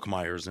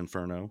Volkmeyer's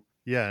Inferno.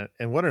 Yeah,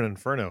 and what an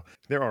inferno.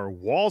 There are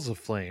walls of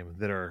flame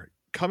that are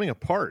coming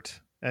apart.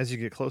 As you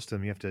get close to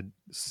them, you have to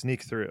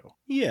sneak through.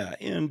 Yeah,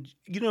 and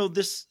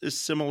this is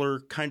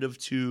similar kind of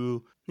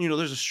to,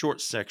 there's a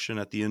short section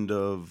at the end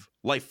of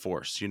Life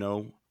Force,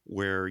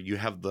 where you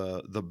have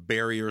the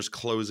barriers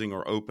closing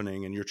or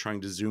opening and you're trying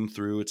to zoom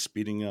through, it's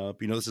speeding up.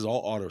 This is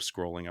all auto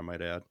scrolling, I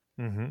might add.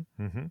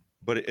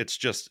 But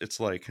it's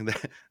like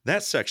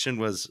that section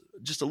was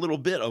just a little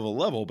bit of a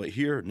level, but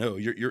here, no,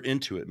 you're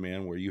into it,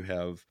 man, where you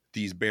have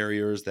these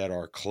barriers that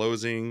are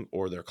closing,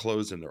 or they're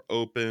closed and they're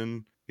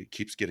open. It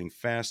keeps getting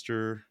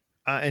faster.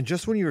 And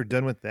just when you were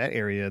done with that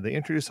area, they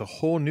introduce a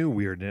whole new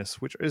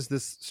weirdness, which is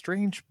this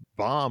strange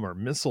bomb or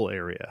missile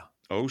area.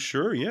 Oh,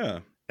 sure, yeah.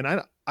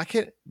 And I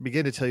can't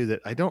begin to tell you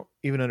that I don't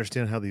even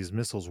understand how these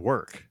missiles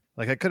work.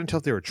 Like, I couldn't tell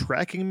if they were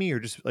tracking me or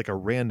just like a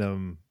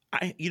random...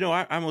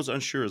 I was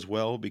unsure as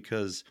well,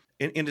 because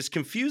and it's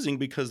confusing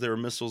because there are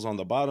missiles on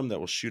the bottom that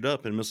will shoot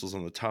up and missiles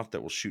on the top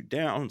that will shoot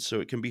down. So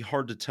it can be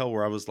hard to tell,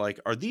 where I was like,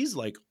 are these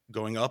like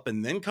going up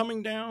and then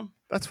coming down?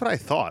 That's what I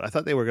thought. I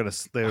thought they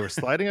were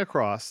sliding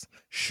across,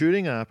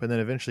 shooting up, and then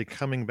eventually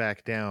coming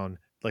back down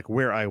like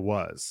where I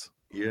was.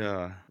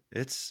 Yeah,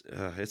 it's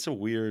a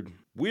weird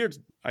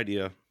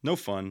idea. No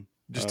fun.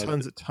 Just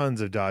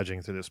tons of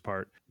dodging through this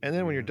part. And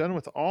then when you're done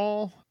with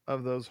all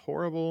of those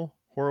horrible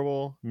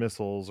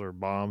missiles or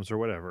bombs or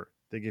whatever,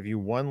 they give you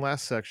one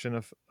last section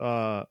of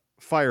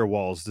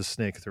firewalls to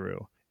snake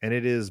through, and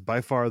it is by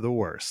far the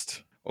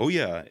worst. Oh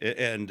yeah,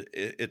 and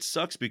it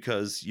sucks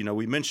because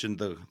we mentioned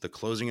the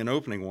closing and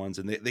opening ones,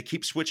 and they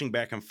keep switching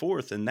back and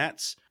forth, and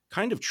that's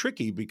kind of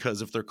tricky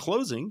because if they're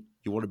closing,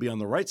 you want to be on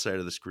the right side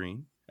of the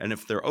screen, and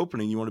if they're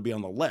opening, you want to be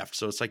on the left.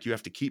 So it's like you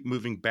have to keep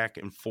moving back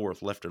and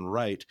forth, left and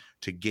right,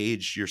 to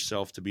gauge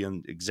yourself to be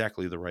in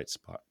exactly the right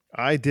spot.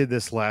 I did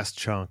this last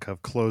chunk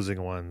of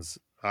closing ones,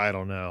 I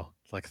don't know,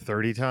 like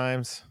 30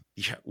 times.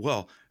 Yeah,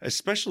 well,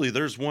 especially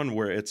there's one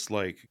where it's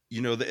like,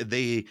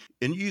 they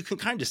and you can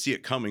kind of see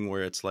it coming,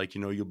 where it's like,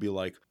 you'll be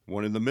like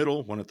one in the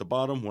middle, one at the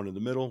bottom, one in the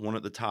middle, one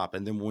at the top.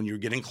 And then when you're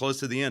getting close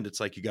to the end,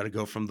 it's like you got to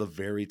go from the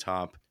very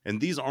top. And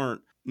these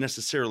aren't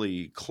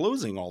necessarily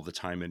closing all the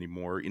time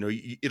anymore.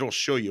 It'll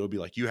show you, it'll be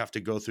like, you have to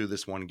go through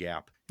this one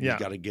gap. Yeah. You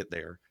got to get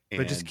there.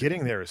 But just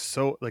getting there is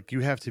so, like, you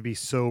have to be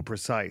so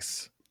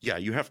precise. Yeah,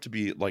 you have to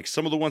be like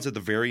some of the ones at the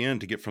very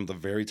end to get from the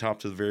very top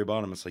to the very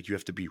bottom. It's like you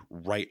have to be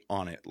right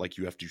on it. Like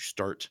you have to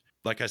start.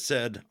 Like I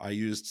said, I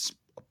used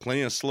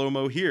plenty of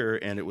slow-mo here,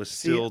 and it was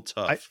still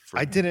tough.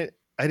 I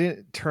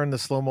didn't turn the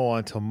slow-mo on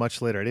until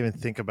much later. I didn't even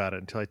think about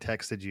it until I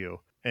texted you,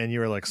 and you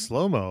were like,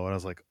 slow-mo, and I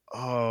was like,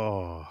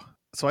 oh.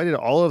 So I did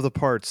all of the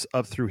parts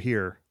up through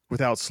here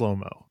without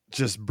slow-mo,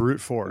 just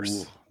brute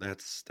force. Ooh,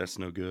 that's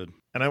no good.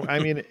 And I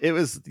mean, it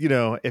was,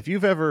 if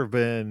you've ever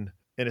been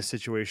in a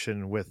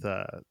situation with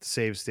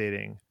save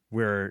stating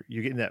where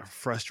you get in that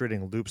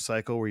frustrating loop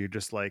cycle where you're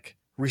just like,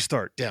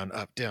 restart, down,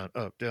 up,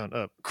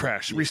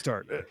 crash,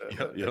 restart.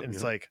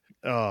 It's like,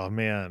 oh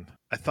man,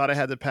 I thought I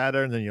had the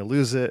pattern, then you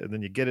lose it, and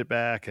then you get it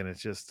back, and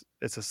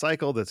it's a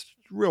cycle that's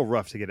real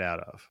rough to get out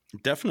of.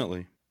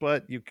 Definitely.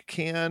 But you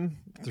can,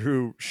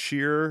 through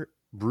sheer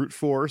brute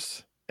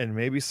force and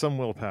maybe some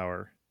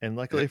willpower, and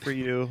luckily for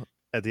you,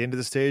 at the end of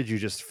the stage, you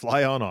just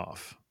fly on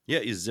off. Yeah,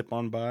 you zip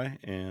on by,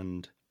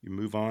 and you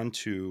move on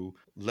to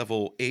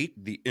level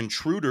 8, the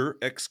Intruder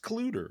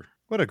Excluder.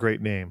 What a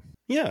great name.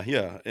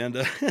 Yeah.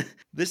 And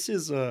this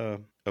is a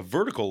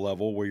vertical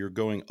level where you're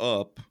going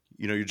up.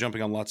 You're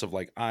jumping on lots of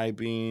like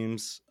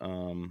I-beams,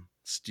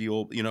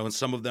 steel, and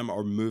some of them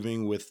are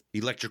moving with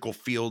electrical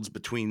fields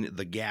between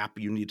the gap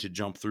you need to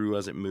jump through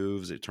as it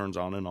moves. It turns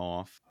on and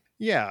off.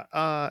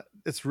 Yeah,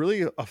 it's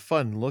really a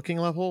fun looking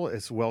level.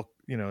 It's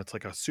it's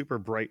like a super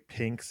bright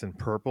pinks and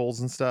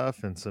purples and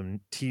stuff and some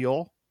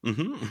teal.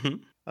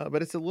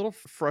 But it's a little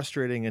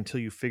frustrating until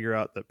you figure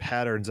out the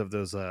patterns of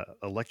those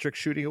electric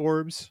shooting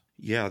orbs.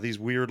 Yeah, these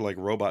weird like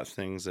robot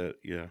things that,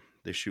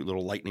 they shoot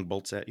little lightning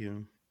bolts at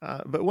you.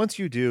 But once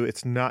you do,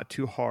 it's not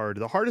too hard.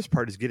 The hardest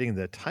part is getting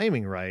the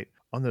timing right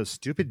on those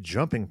stupid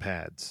jumping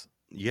pads.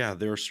 Yeah,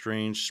 they're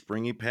strange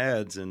springy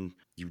pads, and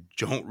you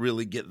don't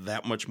really get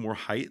that much more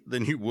height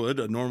than you would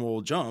a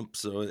normal jump.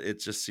 So it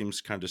just seems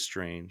kind of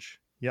strange.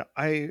 Yeah,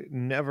 I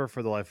never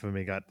for the life of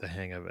me got the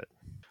hang of it.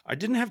 I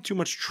didn't have too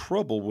much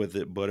trouble with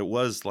it, but it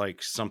was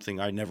like something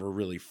I never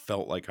really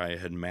felt like I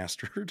had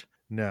mastered.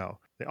 No.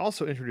 They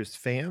also introduced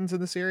fans in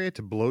this area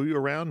to blow you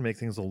around, make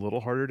things a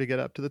little harder to get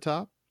up to the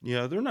top.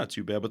 Yeah, they're not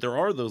too bad, but there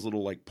are those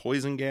little like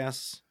poison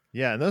gas.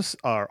 Yeah, and those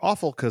are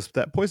awful because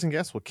that poison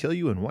gas will kill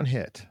you in one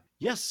hit.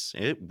 Yes,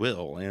 it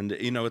will. And,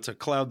 it's a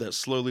cloud that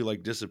slowly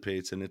like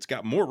dissipates, and it's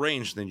got more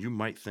range than you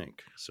might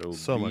think. So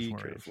much more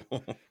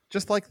careful.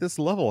 Just like this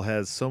level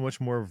has so much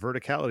more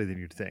verticality than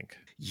you'd think.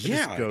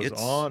 Yeah. It just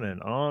goes on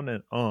and on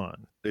and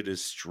on. It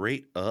is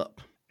straight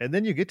up. And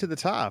then you get to the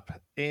top,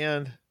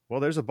 and, well,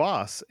 there's a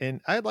boss.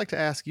 And I'd like to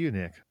ask you,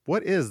 Nick,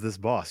 what is this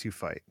boss you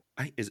fight?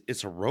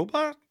 It's a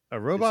robot? A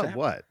robot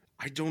what?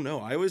 I don't know.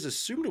 I always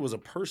assumed it was a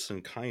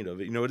person, kind of.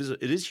 It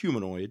is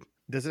humanoid.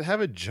 Does it have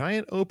a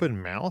giant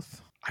open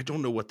mouth? I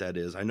don't know what that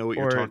is. I know what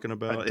you're Or talking a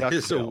about. It duck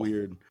is so bill?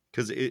 weird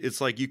because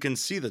it's like you can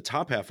see the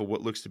top half of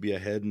what looks to be a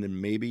head, and then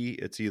maybe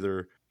it's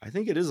either. I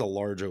think it is a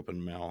large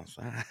open mouth.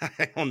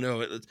 I don't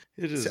know. It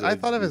is. See, I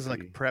thought of it as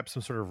goofy. like perhaps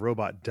some sort of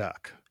robot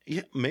duck,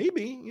 Yeah,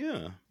 maybe.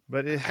 Yeah.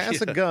 but it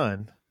has a Yeah.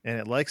 gun and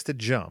it likes to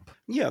jump.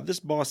 Yeah,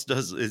 this boss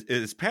does.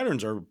 Its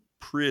patterns are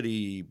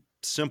pretty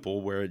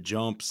simple, where it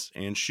jumps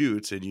and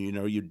shoots, and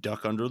you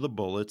duck under the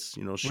bullets.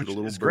 Shoot Which a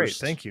little is burst. great.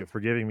 Thank you for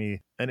giving me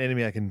an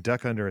enemy I can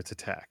duck under its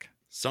attack.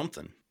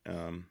 Something.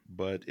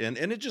 But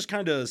it just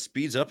kind of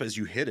speeds up as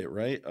you hit it,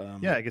 right?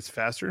 Yeah, it gets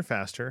faster and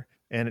faster,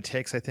 and it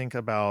takes, I think,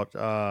 about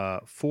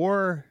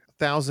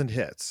 4,000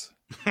 hits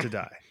to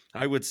die.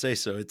 I would say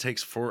so. It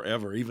takes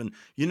forever. Even,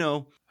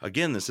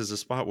 again, this is a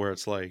spot where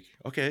it's like,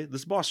 okay,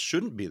 this boss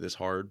shouldn't be this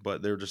hard,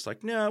 but they're just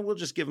like, nah, we'll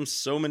just give him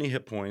so many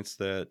hit points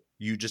that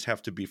you just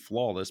have to be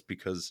flawless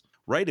because,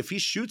 right, if he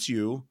shoots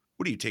you,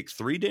 what do you take?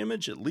 3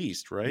 damage at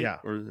least, right? Yeah.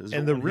 Or is it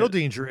And the 1 real hit?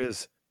 danger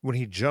is when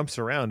he jumps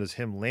around is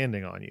him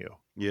landing on you.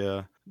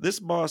 Yeah. This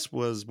boss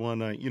was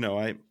one,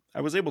 I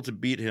was able to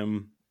beat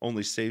him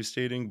only save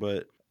stating,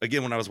 but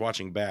again, when I was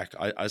watching back,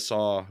 I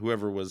saw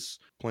whoever was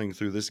playing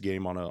through this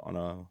game on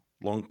a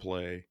long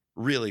play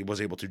really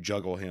was able to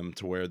juggle him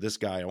to where this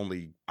guy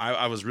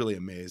I was really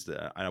amazed.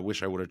 I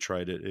wish I would have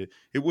tried it.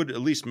 It would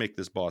at least make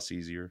this boss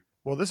easier.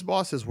 Well, this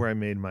boss is where I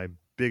made my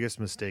biggest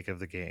mistake of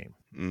the game.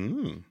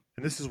 Mm.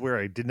 And this is where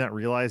I did not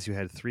realize you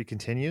had 3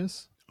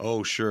 continues.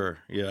 Oh, sure.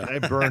 Yeah. And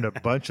I burned a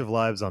bunch of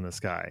lives on this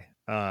guy.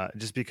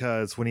 Just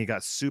because when he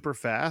got super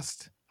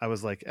fast, I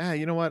was like,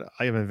 you know what?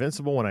 I am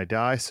invincible when I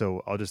die,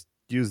 so I'll just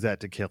use that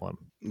to kill him.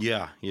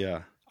 Yeah,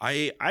 yeah.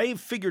 I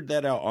figured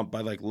that out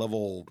by like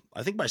level,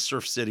 I think by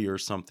Surf City or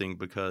something,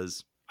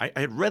 because I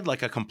had read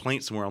like a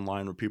complaint somewhere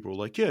online where people were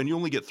like, yeah, and you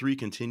only get 3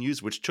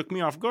 continues, which took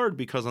me off guard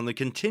because on the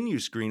continue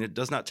screen, it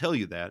does not tell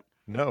you that.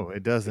 No,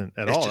 it doesn't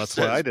at It all. just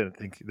That's why I says- didn't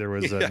think there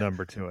was Yeah. a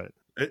number to it.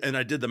 And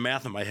I did the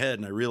math in my head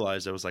and I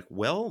realized I was like,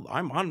 well,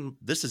 I'm on,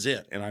 this is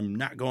it. And I'm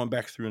not going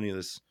back through any of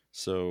this.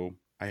 So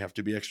I have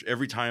to be extra.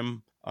 Every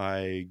time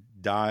I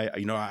die,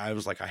 I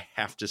was like, I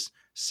have to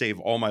save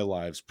all my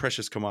lives.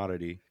 Precious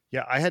commodity.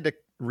 Yeah, I had to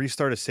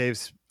restart a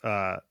save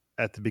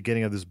at the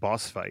beginning of this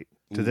boss fight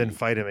to then Ooh.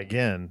 fight him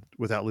again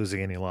without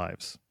losing any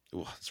lives.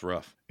 Ooh, it's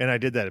rough. And I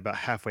did that about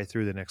halfway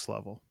through the next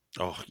level,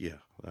 Oh, yeah,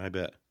 I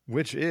bet.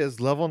 which is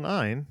level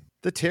 9,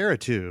 the Terra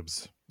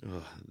Tubes.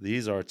 Ugh,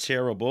 these are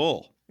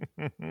terrible.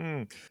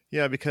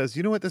 Yeah, because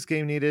you know what this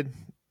game needed?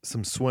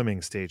 Some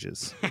swimming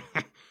stages.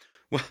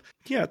 Well,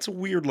 yeah, it's a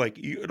weird, like,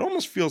 it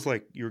almost feels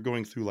like you're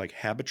going through like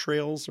habit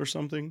trails or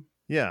something.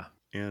 Yeah.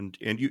 And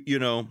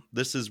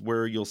this is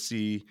where you'll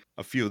see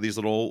a few of these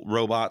little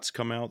robots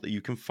come out that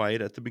you can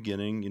fight at the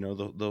beginning.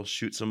 They'll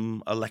shoot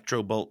some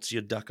electro bolts,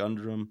 you duck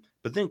under them.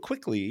 But then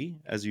quickly,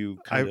 as you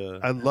kind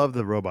of... I love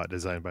the robot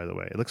design, by the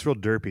way. It looks real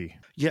derpy.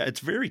 Yeah, it's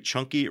very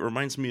chunky. It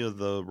reminds me of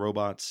the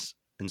robots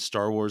in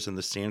Star Wars and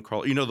the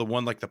Sandcrawler. The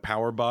one like the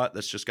power bot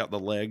that's just got the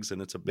legs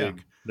and it's a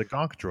big... The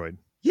Gonk droid.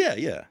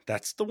 Yeah,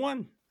 that's the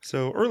one.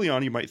 So early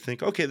on, you might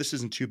think, okay, this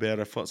isn't too bad.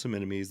 I fought some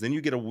enemies. Then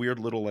you get a weird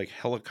little like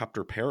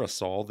helicopter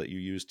parasol that you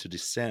use to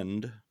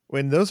descend.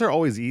 And those are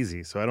always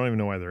easy, so I don't even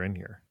know why they're in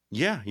here.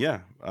 Yeah.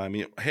 I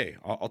mean, hey,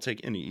 I'll take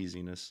any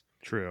easiness.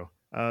 True.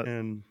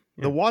 And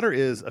The water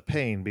is a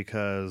pain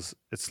because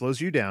it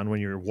slows you down when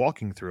you're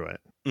walking through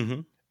it.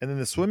 Mm-hmm. And then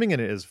the swimming in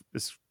it is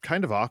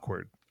kind of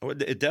awkward. Oh,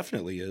 it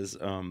definitely is.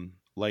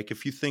 Like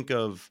if you think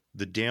of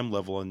the dam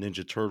level in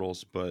Ninja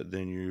Turtles, but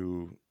then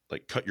you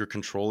like cut your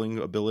controlling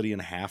ability in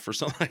half or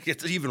something, like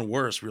it's even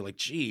worse. We're like,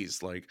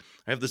 geez, like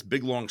I have this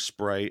big long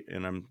sprite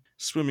and I'm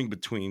swimming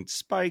between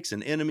spikes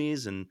and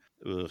enemies and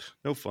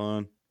no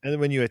fun. And then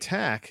when you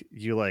attack,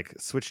 you like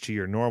switch to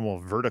your normal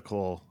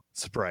vertical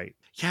sprite.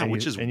 Yeah, and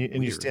which you, is and you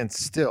weird. stand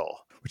still,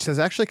 which is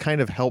actually kind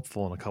of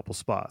helpful in a couple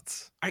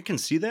spots. I can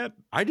see that.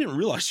 I didn't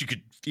realize you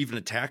could even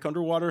attack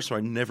underwater, so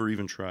I never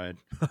even tried.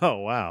 Oh,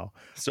 wow.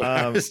 So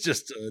I was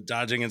just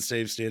dodging and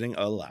save stating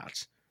a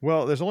lot.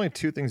 Well, there's only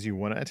 2 things you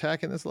want to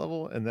attack in this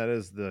level, and that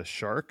is the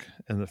shark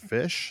and the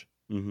fish.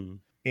 Mm-hmm.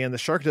 And the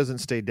shark doesn't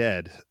stay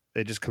dead.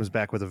 It just comes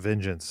back with a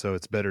vengeance, so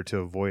it's better to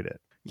avoid it.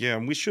 Yeah,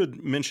 and we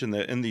should mention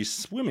that in these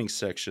swimming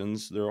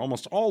sections, they're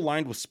almost all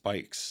lined with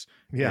spikes.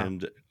 Yeah.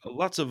 And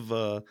lots of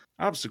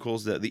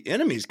obstacles that the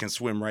enemies can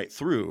swim right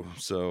through.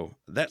 So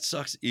that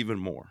sucks even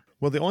more.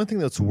 Well, the only thing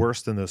that's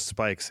worse than those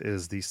spikes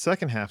is the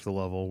second half of the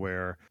level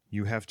where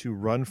you have to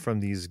run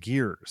from these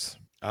gears.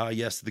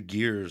 Yes, the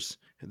gears.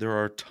 There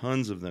are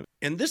tons of them.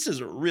 And this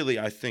is really,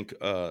 I think,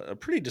 a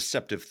pretty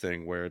deceptive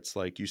thing where it's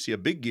like you see a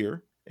big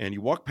gear and you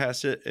walk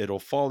past it, it'll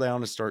fall down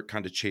and start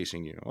kind of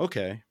chasing you.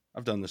 Okay,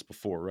 I've done this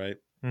before, right?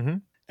 Mm-hmm.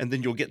 And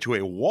then you'll get to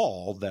a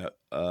wall that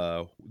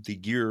the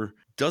gear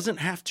doesn't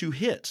have to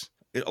hit.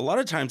 A lot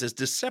of times it's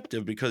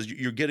deceptive because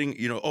you're getting,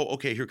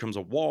 okay, here comes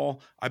a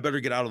wall. I better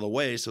get out of the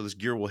way so this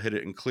gear will hit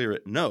it and clear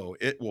it. No,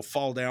 it will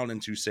fall down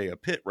into, say, a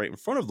pit right in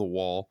front of the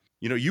wall.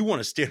 You want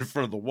to stand in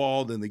front of the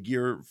wall, then the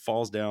gear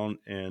falls down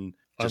and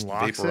just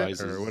Unlocks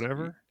vaporizes. it or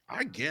whatever.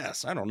 I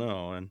guess. I don't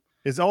know. And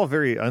it's all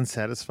very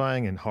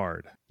unsatisfying and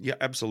hard. yeah,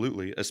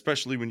 absolutely.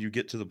 Especially when you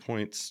get to the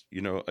points,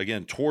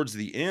 again, towards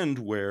the end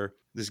where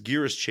this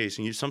gear is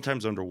chasing you,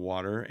 sometimes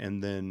underwater,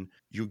 and then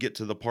you get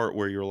to the part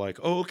where you're like,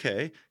 oh,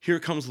 okay, here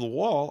comes the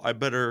wall. I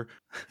better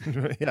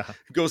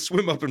go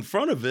swim up in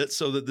front of it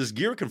so that this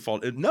gear can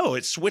fall. And no,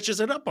 it switches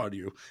it up on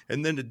you.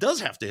 And then it does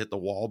have to hit the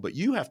wall, but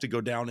you have to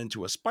go down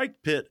into a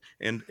spiked pit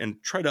and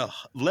try to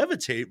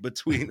levitate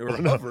between or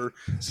hover,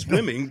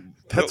 swimming.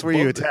 That's where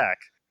you attack.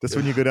 That's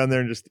when you go down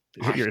there and just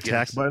hit your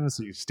attack button,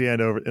 so you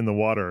stand over in the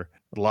water,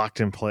 locked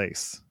in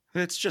place.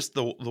 It's just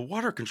the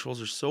water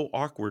controls are so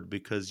awkward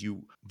because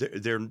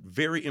they're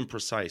very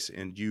imprecise,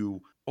 and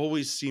you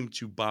always seem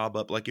to bob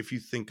up. Like if you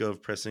think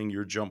of pressing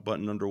your jump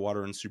button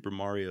underwater in Super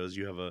Mario's,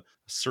 you have a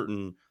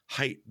certain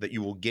height that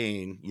you will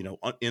gain,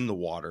 in the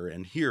water,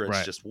 and here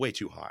it's just way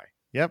too high.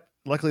 Yep.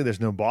 Luckily, there's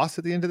no boss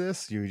at the end of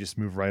this. You just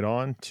move right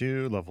on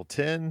to level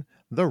 10,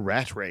 the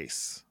Rat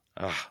Race.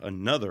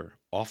 Another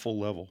awful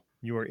level.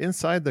 You are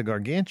inside the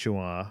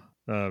Gargantua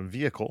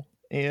vehicle,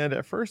 and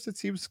at first it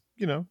seems,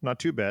 not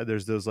too bad.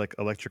 There's those like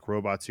electric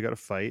robots you got to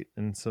fight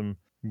and some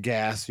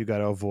gas you got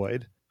to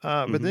avoid.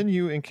 But then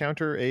you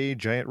encounter a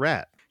giant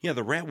rat. Yeah,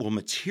 the rat will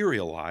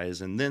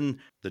materialize, and then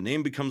the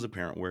name becomes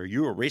apparent where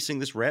you are racing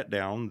this rat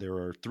down. There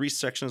are 3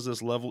 sections of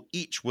this level,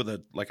 each with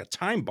a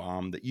time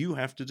bomb that you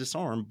have to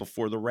disarm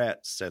before the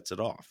rat sets it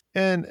off.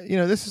 And,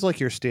 this is like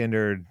your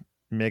standard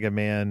Mega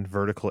Man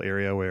vertical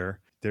area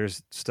where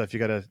there's stuff you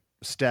got to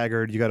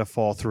staggered, you got to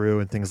fall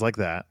through and things like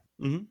that.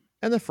 Mm-hmm.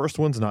 And the first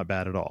one's not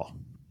bad at all.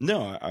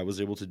 No, I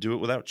was able to do it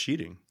without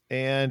cheating.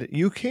 And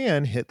you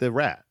can hit the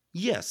rat.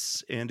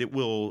 Yes, and it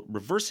will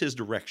reverse his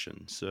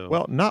direction. So,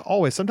 well, not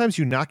always. Sometimes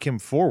you knock him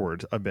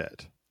forward a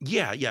bit.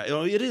 Yeah.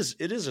 It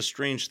is a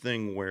strange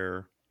thing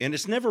where, and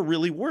it's never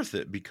really worth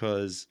it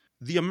because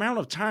the amount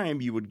of time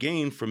you would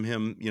gain from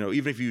him,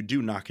 even if you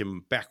do knock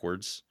him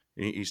backwards,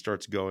 and he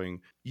starts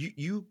going,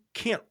 you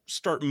can't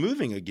start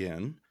moving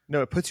again.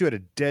 No, it puts you at a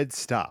dead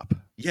stop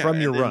from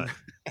your run.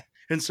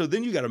 And so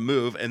then you got to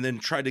move and then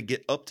try to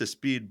get up to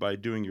speed by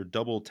doing your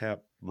double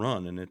tap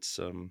run. And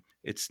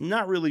it's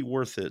not really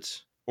worth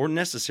it or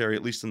necessary,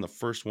 at least in the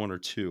first 1 or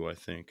 2, I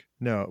think.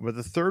 No, but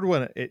the third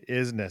one, it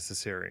is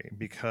necessary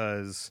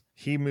because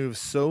he moves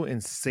so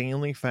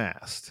insanely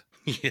fast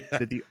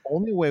that the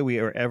only way we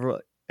are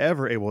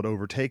ever able to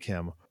overtake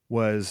him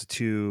was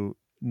to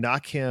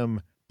knock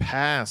him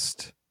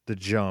past the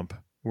jump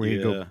where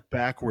you go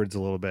backwards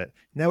a little bit.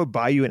 And that would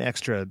buy you an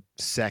extra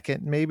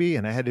second maybe,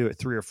 and I had to do it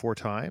 3 or 4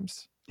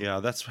 times.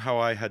 Yeah, that's how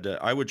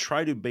I would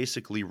try to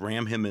basically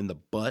ram him in the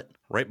butt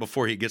right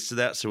before he gets to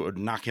that so it would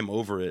knock him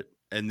over it.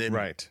 And then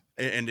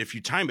and if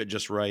you time it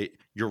just right,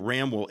 your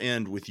ram will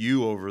end with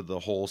you over the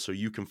hole so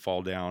you can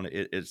fall down.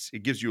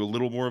 It gives you a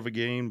little more of a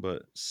gain,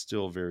 but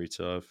still very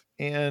tough.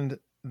 And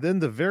then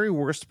the very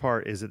worst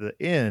part is at the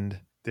end,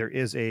 there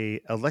is a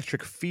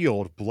electric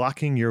field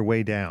blocking your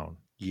way down.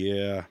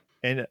 Yeah.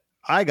 And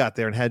I got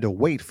there and had to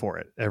wait for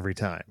it every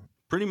time.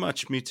 Pretty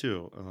much me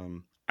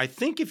too. I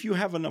think if you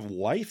have enough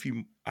life,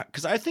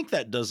 because I think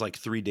that does like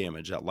 3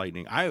 damage, that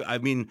lightning. I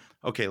mean,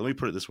 okay, let me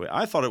put it this way.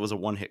 I thought it was a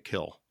 1-hit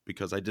kill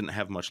because I didn't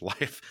have much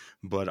life.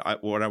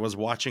 But when I was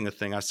watching a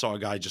thing, I saw a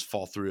guy just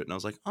fall through it and I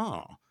was like,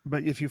 oh.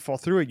 But if you fall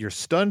through it, you're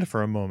stunned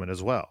for a moment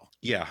as well.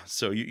 Yeah,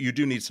 so you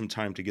do need some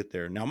time to get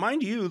there. Now,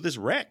 mind you, this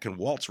rat can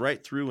waltz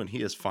right through and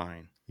he is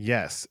fine.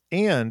 Yes,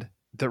 and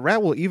the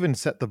rat will even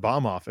set the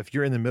bomb off if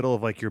you're in the middle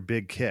of like your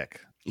big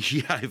kick.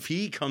 Yeah, if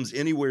he comes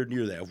anywhere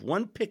near that, if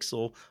 1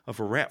 pixel of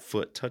a rat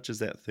foot touches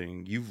that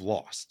thing, you've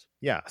lost.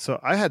 Yeah,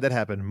 so I had that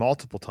happen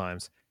multiple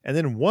times. And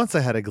then once I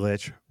had a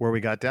glitch where we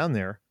got down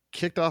there,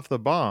 kicked off the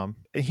bomb,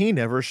 and he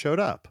never showed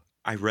up.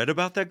 I read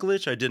about that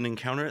glitch. I didn't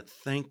encounter it,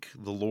 thank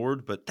the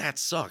Lord, but that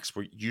sucks.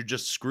 Where you're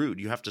just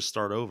screwed. You have to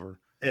start over.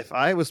 If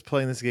I was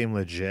playing this game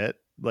legit,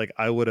 like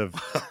I would have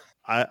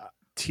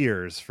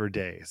tears for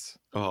days.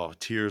 Oh,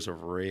 tears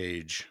of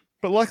rage.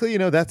 But luckily,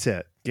 that's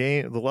it.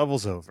 The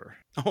level's over.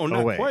 Oh,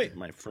 not quite,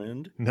 my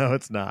friend. No,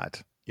 it's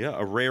not. Yeah,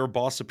 a rare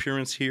boss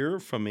appearance here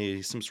from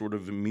some sort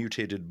of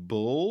mutated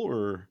bull,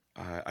 or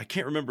I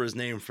can't remember his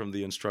name from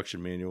the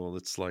instruction manual.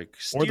 It's like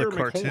Steer or the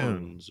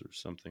cartoon or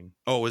something.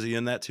 Oh, was he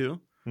in that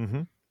too?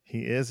 Mm-hmm.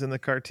 He is in the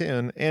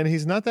cartoon, and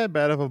he's not that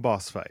bad of a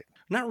boss fight.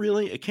 Not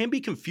really. It can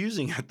be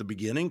confusing at the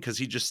beginning because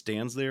he just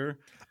stands there.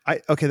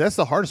 Okay, that's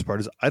the hardest part.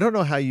 Is I don't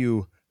know how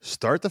you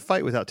start the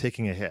fight without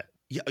taking a hit.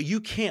 Yeah,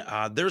 you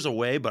can't. There's a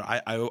way, but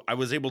I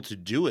was able to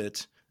do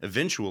it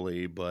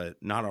eventually, but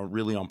not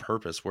really on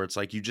purpose, where it's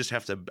like you just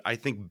have to, I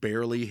think,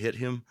 barely hit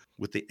him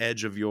with the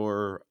edge of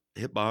your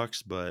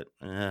hitbox, but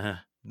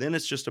then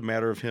it's just a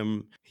matter of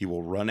him. He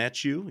will run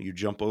at you. You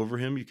jump over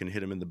him. You can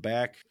hit him in the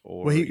back.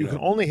 Or you can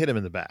only hit him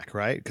in the back,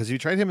 right? Because if you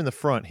try to hit him in the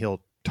front,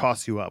 he'll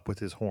toss you up with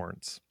his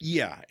horns.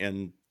 Yeah,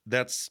 and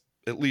that's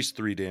at least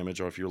 3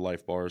 damage off your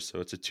life bars, so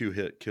it's a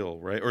 2-hit kill,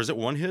 right? Or is it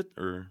 1 hit?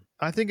 Or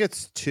I think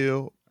it's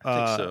 2. I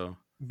think so.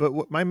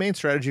 But my main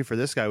strategy for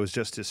this guy was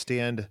just to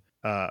stand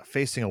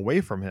facing away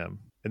from him,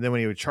 and then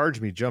when he would charge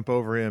me, jump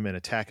over him and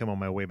attack him on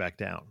my way back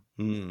down.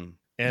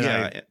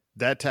 And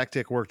that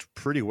tactic worked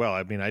pretty well.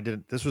 I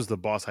mean, this was the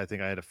boss I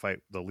think I had to fight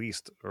the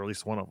least, or at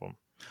least one of them.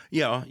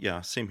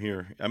 Yeah, same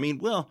here. I mean,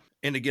 well,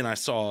 and again, I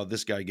saw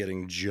this guy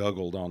getting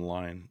juggled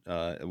online,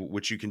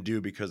 which you can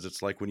do because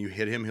it's like when you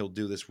hit him, he'll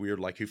do this weird,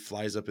 like he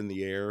flies up in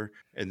the air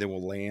and then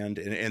will land,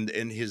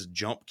 and his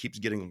jump keeps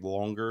getting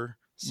longer.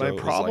 So my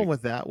problem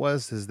with that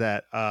is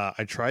that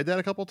I tried that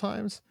a couple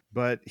times,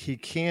 but he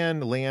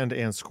can land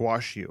and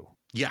squash you.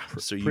 Yeah,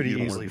 so pretty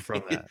easily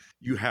from that.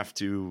 You have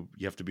to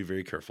be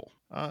very careful.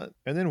 And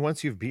then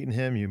once you've beaten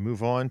him, you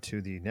move on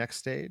to the next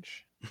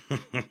stage.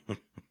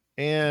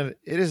 And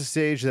it is a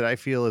stage that I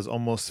feel is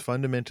almost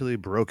fundamentally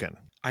broken.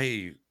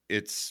 I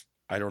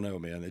don't know,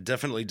 man. It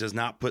definitely does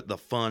not put the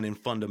fun in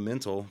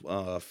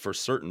fundamental for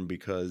certain,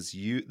 because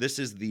this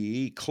is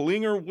the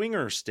Clinger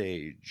Winger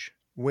stage,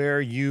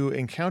 where you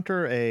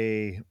encounter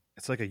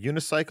it's like a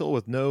unicycle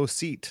with no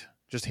seat,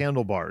 just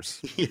handlebars.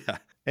 Yeah.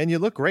 And you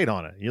look great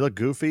on it. You look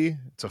goofy.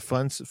 It's a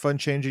fun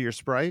change of your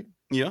sprite.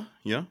 Yeah.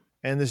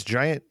 And this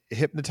giant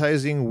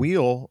hypnotizing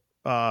wheel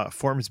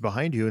forms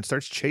behind you and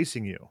starts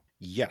chasing you.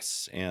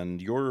 Yes, and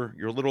your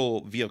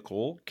little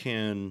vehicle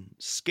can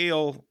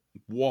scale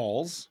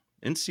walls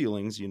and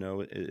ceilings.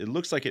 It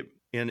looks like it.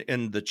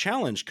 And the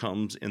challenge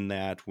comes in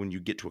that when you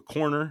get to a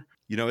corner,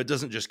 it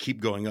doesn't just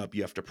keep going up.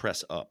 You have to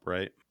press up,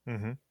 right?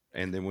 Mm-hmm.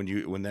 And then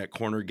when that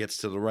corner gets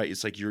to the right,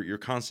 it's like you're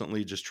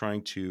constantly just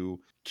trying to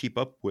keep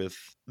up with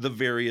the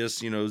various,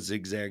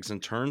 zigzags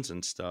and turns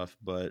and stuff.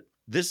 But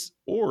this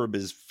orb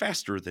is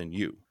faster than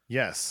you.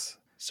 Yes.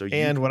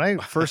 When I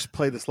first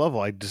played this level,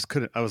 I just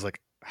couldn't. I was like,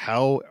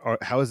 how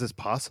is this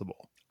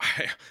possible?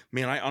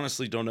 I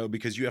honestly don't know,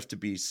 because you have to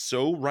be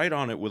so right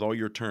on it with all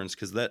your turns,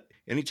 because that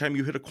anytime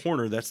you hit a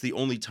corner, that's the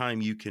only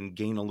time you can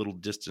gain a little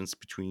distance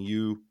between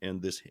you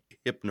and this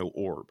hypno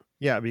orb.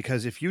 Yeah,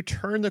 because if you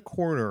turn the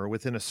corner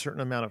within a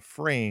certain amount of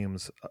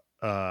frames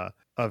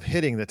of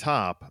hitting the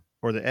top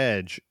or the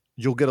edge,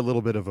 you'll get a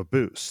little bit of a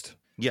boost.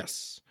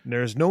 Yes.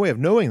 There's no way of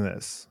knowing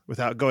this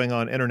without going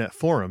on internet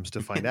forums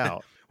to find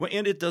out. Well,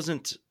 and it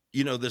doesn't,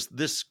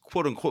 this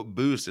quote unquote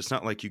boost, it's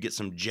not like you get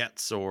some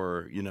jets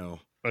or,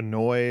 a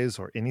noise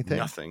or anything.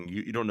 Nothing.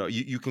 You don't know.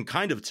 You can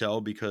kind of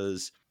tell,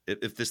 because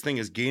if this thing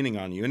is gaining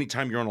on you,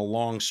 anytime you're on a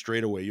long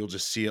straightaway, you'll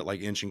just see it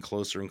like inching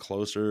closer and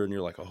closer. And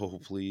you're like, oh,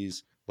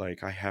 please.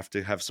 Like, I have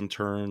to have some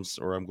turns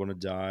or I'm going to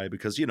die,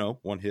 because,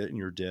 one hit and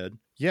you're dead.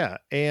 Yeah.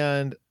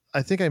 And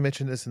I think I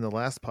mentioned this in the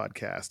last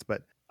podcast,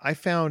 but I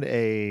found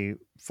a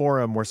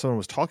forum where someone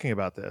was talking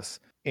about this,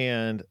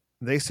 and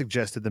they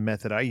suggested the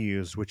method I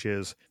used, which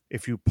is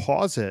if you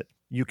pause it,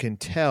 you can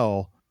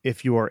tell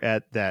if you are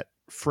at that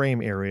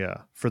frame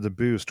area for the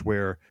boost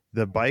where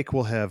the bike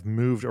will have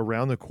moved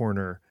around the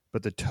corner,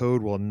 but the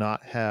toad will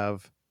not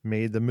have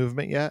made the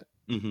movement yet.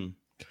 Mm-hmm.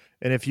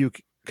 And if you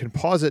can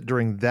pause it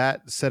during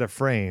that set of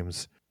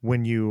frames,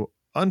 when you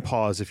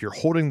unpause, if you're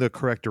holding the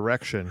correct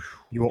direction,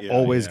 you will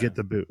always get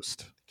the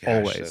boost. Gosh,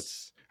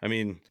 always.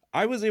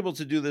 I was able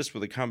to do this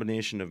with a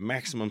combination of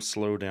maximum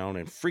slowdown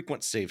and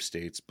frequent save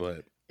states,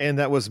 and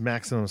that was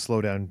maximum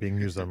slowdown being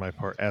used on my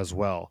part as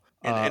well.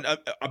 And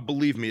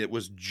believe me, it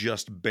was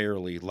just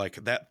barely.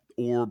 Like, that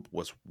orb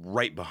was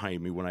right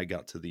behind me when I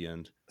got to the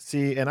end.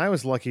 See, and I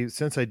was lucky,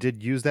 since I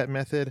did use that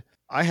method,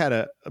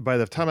 by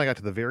the time I got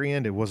to the very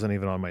end, it wasn't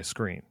even on my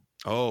screen.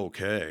 Oh,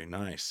 okay,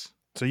 nice.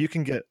 So you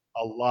can get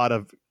a lot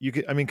of,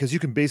 because you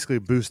can basically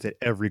boost at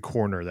every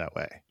corner that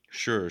way.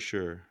 Sure.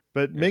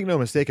 But make no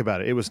mistake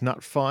about it, it was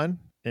not fun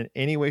in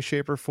any way,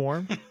 shape, or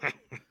form.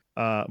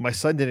 My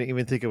son didn't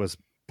even think it was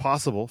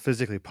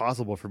physically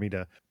possible for me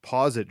to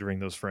pause it during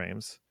those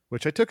frames,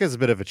 which I took as a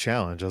bit of a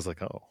challenge. I was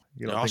like, oh,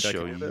 you don't think I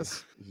can do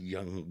this?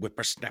 Young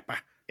whippersnapper.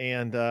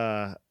 And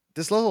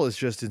this level is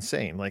just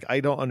insane. Like, I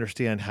don't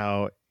understand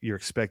how you're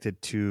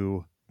expected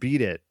to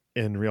beat it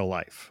in real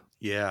life.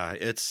 Yeah,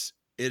 it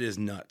is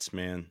nuts,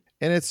 man.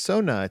 And it's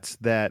so nuts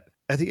that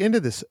at the end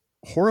of this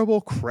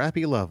horrible,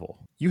 crappy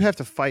level, you have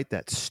to fight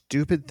that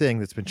stupid thing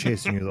that's been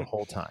chasing you the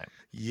whole time.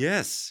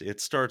 Yes,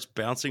 it starts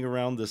bouncing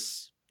around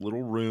this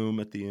little room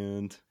at the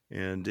end,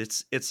 and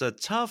it's a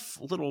tough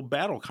little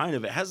battle, kind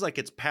of. It has like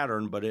its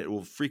pattern, but it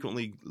will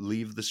frequently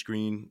leave the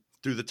screen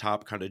through the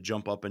top, kind of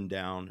jump up and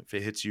down. If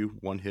it hits you,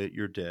 one hit,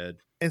 you're dead.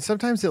 And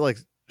sometimes it like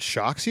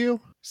shocks you.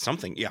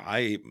 Something, yeah.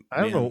 I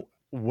don't know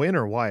when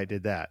or why it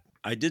did that.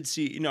 I did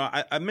see,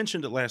 I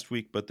mentioned it last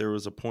week, but there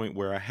was a point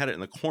where I had it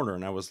in the corner,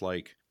 and I was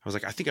like,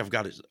 I think I've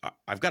got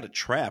it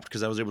trapped,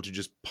 because I was able to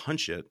just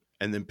punch it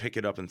and then pick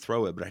it up and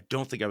throw it. But I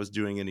don't think I was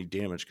doing any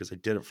damage, because I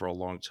did it for a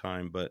long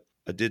time. But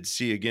I did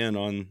see again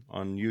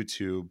on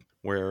YouTube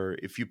where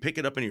if you pick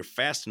it up and you're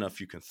fast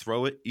enough, you can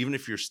throw it, even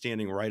if you're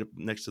standing right up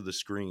next to the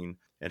screen,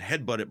 and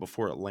headbutt it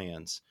before it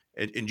lands.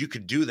 And you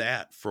could do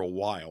that for a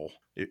while.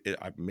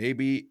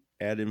 Maybe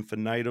ad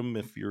infinitum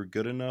if you're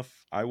good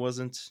enough. I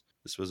wasn't.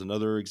 This was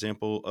another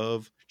example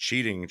of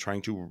cheating,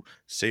 trying to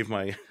save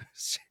my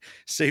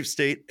save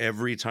state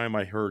every time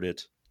I heard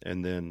it.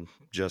 And then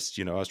just,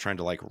 I was trying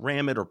to like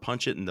ram it or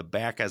punch it in the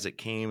back as it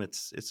came.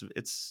 It's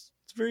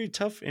very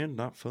tough and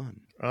not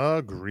fun.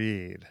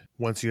 Agreed.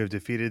 Once you have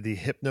defeated the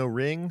Hypno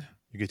Ring,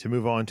 you get to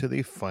move on to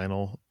the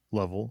final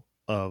level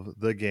of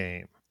the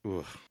game.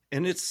 Ugh.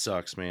 And it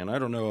sucks, man. I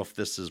don't know if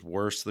this is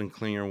worse than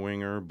Klinger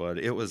Winger, but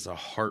it was a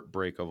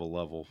heartbreak of a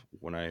level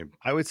when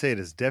I would say it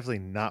is definitely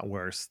not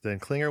worse than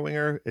Klinger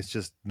Winger. It's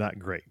just not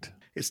great.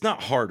 It's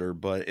not harder,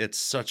 but it's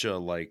such a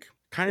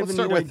kind of a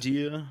neat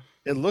idea.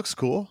 It looks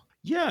cool.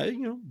 Yeah,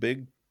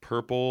 big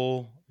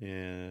purple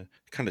kind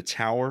of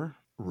tower.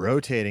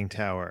 Rotating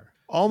tower.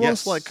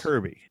 Almost like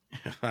Kirby.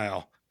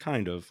 Well,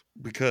 kind of.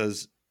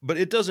 But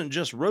it doesn't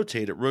just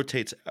rotate. It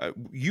rotates.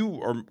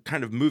 You are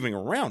kind of moving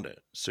around it.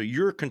 So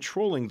you're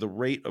controlling the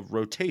rate of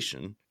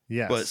rotation.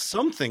 Yes. But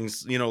some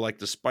things, like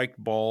the spiked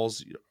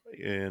balls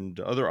and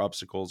other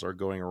obstacles are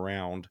going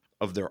around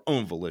of their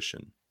own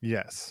volition.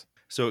 Yes.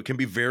 So it can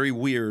be very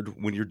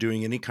weird when you're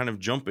doing any kind of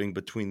jumping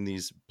between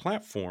these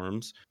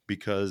platforms,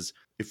 because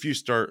if you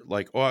start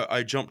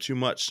I jumped too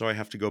much, so I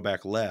have to go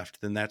back left,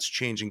 then that's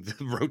changing the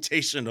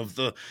rotation of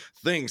the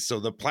thing.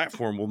 So the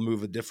platform will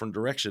move a different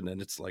direction.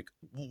 And it's like,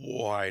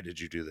 why did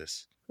you do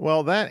this?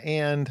 Well, that,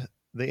 and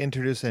they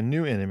introduce a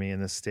new enemy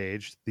in this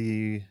stage,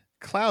 the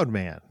Cloud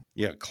Man.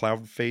 Yeah,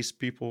 cloud face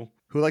people.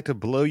 Who like to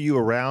blow you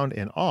around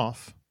and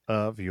off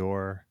of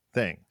your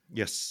thing.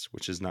 Yes,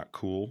 which is not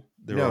cool.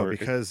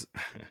 Because...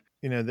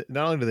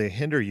 not only do they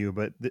hinder you,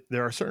 but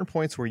there are certain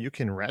points where you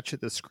can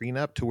ratchet the screen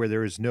up to where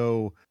there is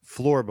no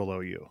floor below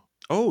you.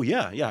 Oh,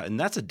 yeah. And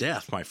that's a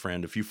death, my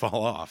friend, if you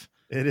fall off.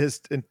 It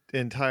is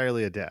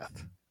entirely a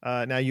death.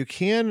 Now, you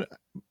can,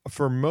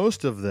 for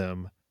most of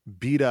them,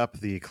 beat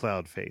up the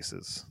cloud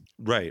faces.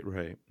 Right.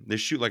 They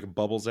shoot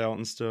bubbles out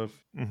and stuff.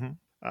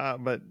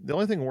 Mm-hmm. But the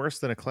only thing worse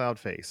than a cloud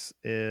face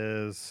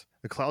is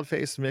the cloud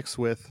face mixed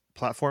with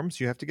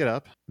platforms you have to get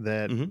up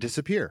that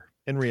disappear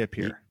and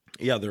reappear.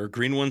 Yeah, there are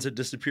green ones that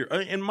disappear.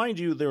 And mind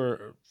you, there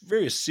are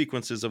various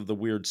sequences of the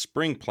weird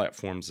spring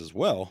platforms as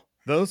well.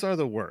 Those are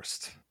the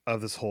worst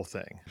of this whole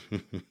thing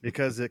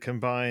because it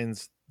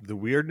combines the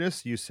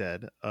weirdness, you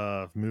said,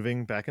 of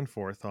moving back and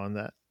forth on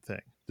that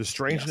thing, the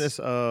strangeness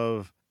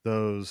of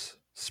those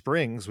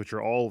springs, which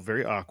are all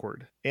very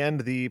awkward,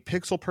 and the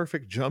pixel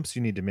perfect jumps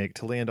you need to make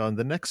to land on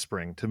the next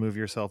spring to move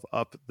yourself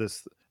up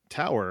this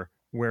tower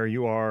where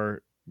you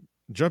are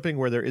jumping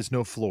where there is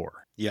no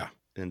floor. Yeah,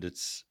 and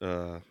it's...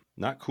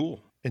 not cool.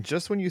 And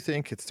just when you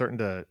think it's starting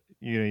to,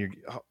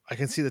 I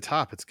can see the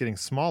top, it's getting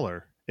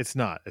smaller. It's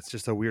not. It's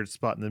just a weird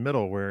spot in the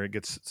middle where it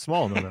gets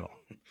small in the middle.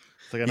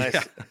 It's like a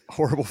nice,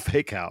 horrible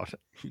fake out.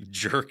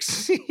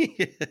 Jerks.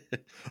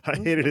 I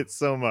hated it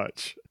so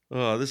much.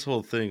 Oh, this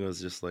whole thing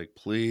was just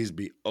please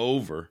be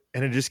over.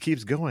 And it just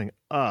keeps going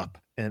up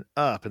and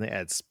up. And they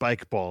add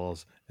spike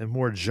balls and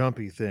more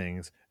jumpy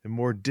things and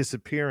more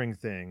disappearing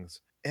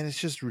things. And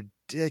it's just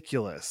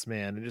ridiculous,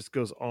 man. It just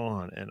goes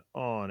on and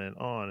on and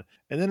on.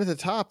 And then at the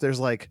top, there's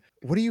what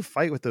do you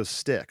fight with those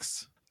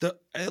sticks?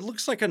 It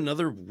looks like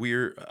another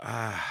weird...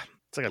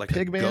 it's like a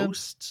pig man?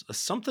 Ghost,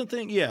 something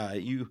thing. Yeah,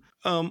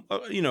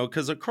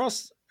 because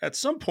across... At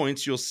some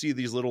points, you'll see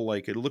these little,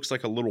 it looks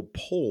like a little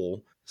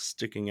pole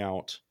sticking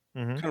out.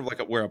 Kind of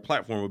where a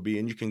platform would be.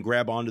 And you can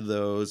grab onto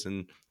those.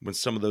 And when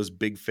some of those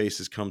big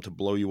faces come to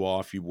blow you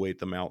off, you wait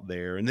them out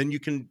there. And then you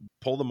can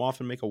pull them off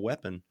and make a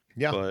weapon.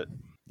 Yeah. But...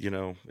 you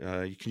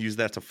can use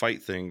that to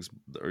fight things,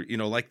 or,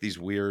 these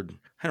weird,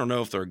 I don't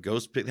know if they're a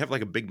ghost pig. They have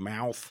a big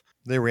mouth.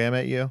 They ram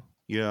at you.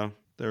 Yeah.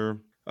 They're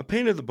a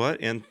pain in the butt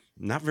and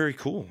not very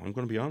cool. I'm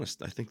going to be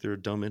honest. I think they're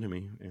a dumb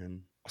enemy,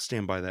 and I'll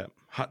stand by that.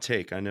 Hot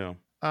take. I know.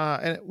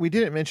 And we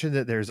didn't mention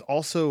that there's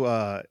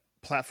also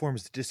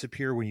platforms that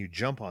disappear when you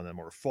jump on them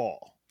or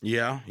fall.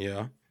 Yeah.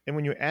 And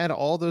when you add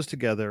all those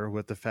together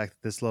with the fact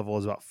that this level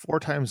is about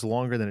 4 times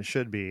longer than it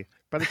should be,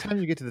 by the time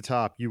you get to the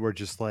top, you are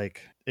just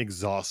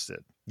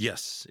exhausted.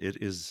 Yes, it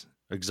is.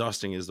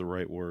 Exhausting is the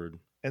right word.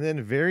 And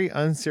then very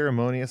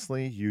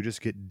unceremoniously, you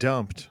just get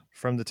dumped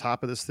from the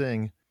top of this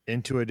thing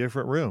into a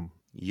different room.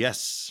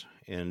 Yes.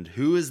 And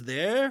who is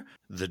there?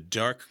 The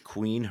Dark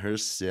Queen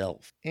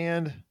herself.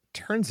 And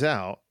turns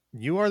out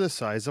you are the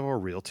size of a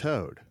real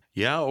toad.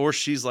 Yeah, or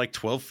she's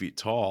 12 feet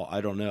tall. I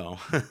don't know.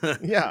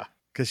 Yeah,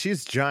 because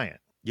she's giant.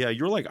 Yeah,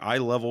 you're eye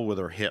level with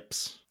her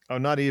hips. Oh,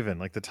 not even.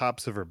 The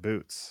tops of her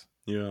boots.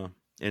 Yeah.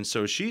 And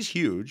so she's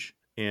huge.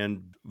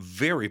 And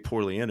very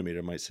poorly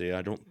animated, I might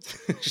say.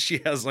 She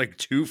has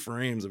 2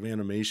 frames of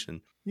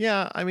animation.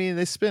 Yeah, I mean,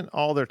 they spent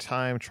all their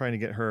time trying to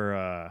get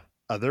her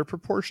other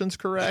proportions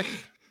correct.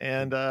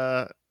 And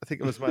I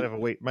think it might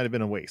have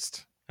been a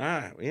waste.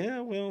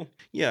 Yeah, well,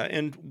 yeah.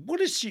 And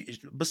what is she,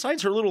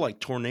 besides her little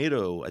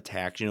tornado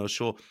attack,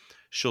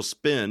 she'll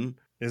spin.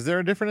 Is there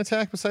a different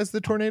attack besides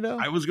the tornado?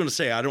 I was going to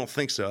say, I don't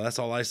think so. That's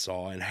all I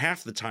saw. And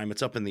half the time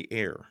it's up in the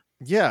air.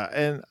 Yeah,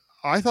 and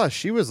I thought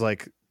she was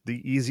the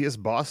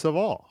easiest boss of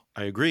all.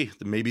 I agree.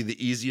 Maybe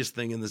the easiest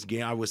thing in this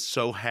game. I was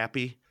so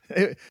happy.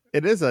 It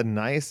is a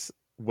nice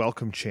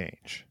welcome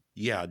change.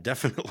 Yeah,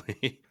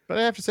 definitely. But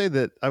I have to say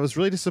that I was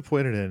really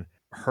disappointed in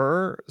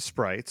her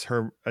sprites,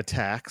 her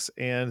attacks,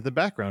 and the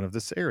background of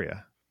this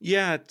area.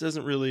 Yeah, it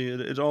doesn't really,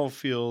 it all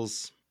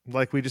feels...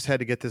 like we just had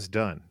to get this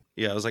done.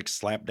 Yeah, it was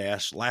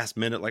slapdash, last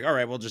minute, all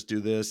right, we'll just do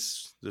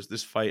this.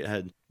 This fight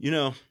had,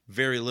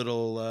 very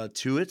little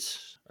to it,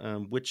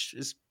 which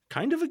is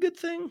kind of a good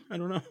thing. I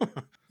don't know.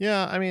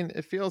 Yeah, I mean,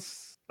 it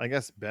feels, I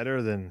guess,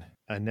 better than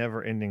a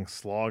never-ending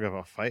slog of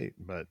a fight,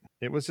 but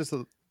it was just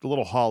a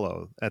little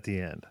hollow at the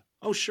end.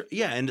 Oh, sure.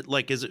 Yeah, and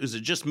like, is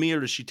it just me, or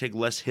does she take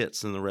less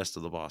hits than the rest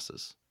of the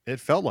bosses? It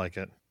felt like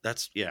it.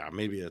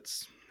 Maybe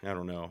it's, I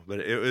don't know.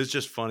 But it was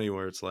just funny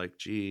where it's like,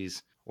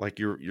 geez, like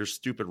your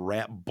stupid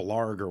rat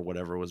Blarg or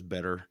whatever was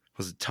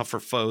a tougher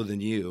foe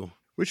than you.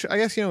 Which I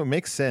guess, it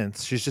makes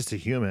sense. She's just a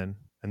human,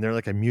 and they're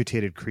like a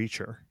mutated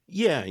creature.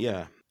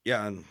 Yeah.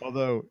 And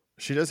although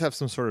she does have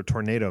some sort of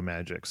tornado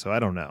magic, so I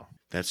don't know.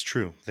 That's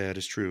true. That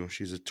is true.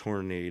 She's a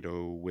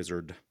tornado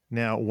wizard.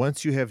 Now,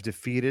 once you have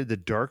defeated the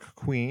Dark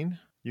Queen,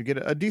 you get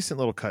a decent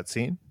little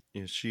cutscene.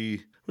 Yeah,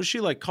 she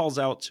like calls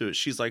out to it.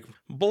 She's like,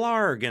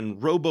 Blarg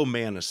and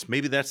Robomanus.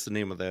 Maybe that's the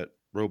name of that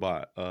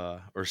robot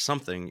or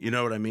something. You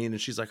know what I mean? And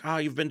she's like,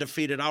 you've been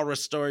defeated. I'll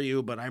restore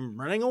you, but I'm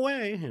running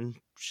away. And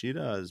she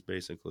does,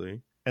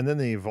 basically. And then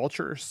the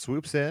vulture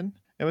swoops in.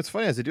 And what's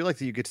funny is I do like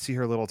that you get to see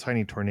her little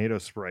tiny tornado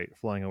sprite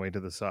flying away to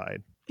the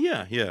side.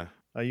 Yeah.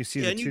 You see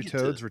the two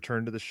toads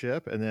return to the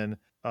ship, and then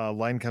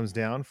line comes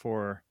down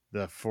for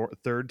the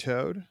third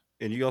toad.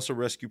 And you also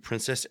rescue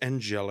Princess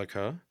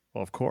Angelica.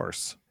 Well, of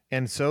course.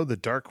 And so the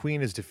Dark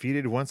Queen is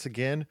defeated once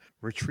again,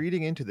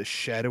 retreating into the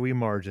shadowy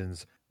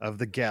margins of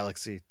the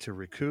galaxy to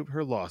recoup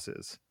her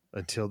losses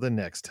until the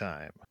next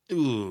time.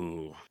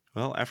 Ooh.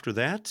 Well, after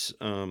that,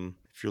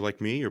 if you're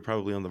like me, you're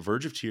probably on the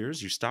verge of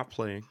tears. You stop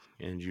playing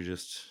and you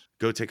just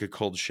go take a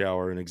cold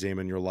shower and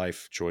examine your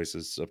life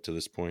choices up to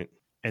this point.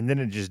 And then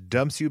it just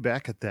dumps you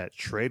back at that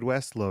Trade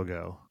West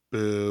logo.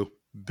 Boo.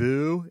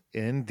 Boo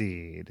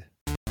indeed.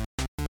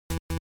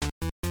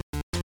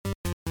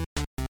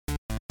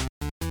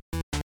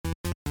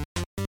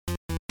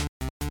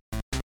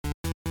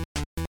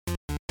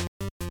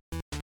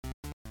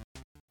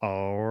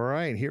 All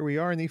right, here we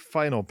are in the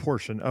final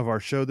portion of our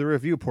show, the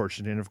review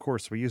portion. And of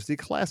course, we use the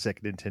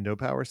classic Nintendo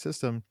Power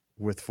System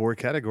with 4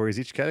 categories,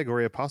 each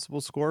category a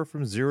possible score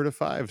from 0 to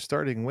 5,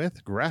 starting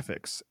with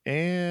graphics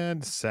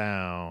and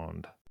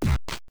sound.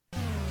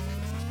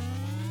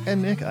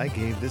 And Nick, I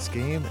gave this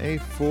game a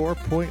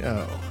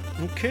 4.0.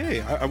 Okay,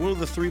 I went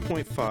with a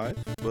 3.5,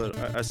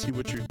 but I see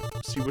what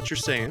you're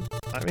saying.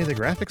 I mean, the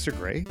graphics are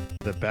great.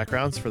 The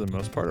backgrounds, for the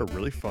most part, are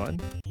really fun.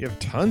 You have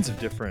tons of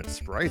different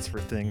sprites for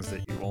things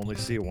that you only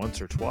see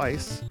once or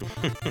twice.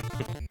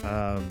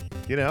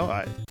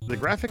 The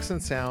graphics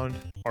and sound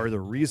are the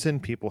reason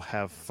people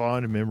have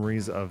fond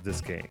memories of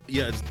this game.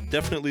 Yeah, it's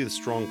definitely the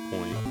strong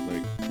point.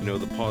 Like,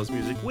 the pause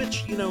music,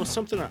 which,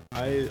 something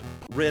I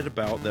read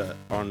about that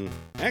on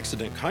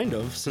accident, kind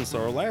of, since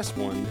our last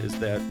one, is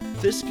that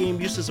this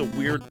game uses a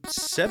weird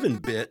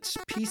 7-bit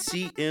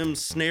PCM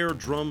snare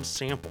drum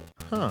sample.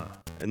 Huh.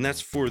 And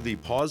that's for the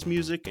pause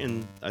music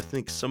and I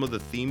think some of the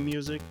theme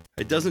music.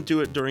 It doesn't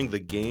do it during the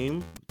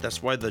game.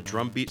 That's why the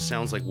drum beat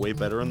sounds like way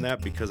better in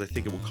that, because I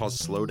think it will cause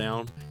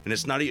slowdown. And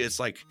it's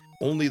like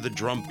only the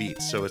drum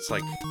beats, so it's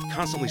like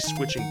constantly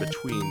switching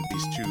between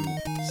these two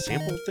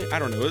sample things. I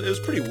don't know. It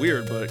was pretty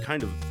weird, but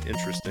kind of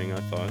interesting,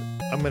 I thought.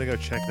 I'm going to go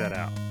check that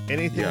out.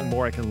 Anything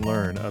more I can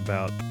learn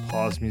about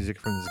pause music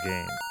from this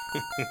game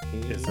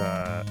is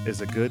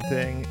a good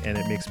thing, and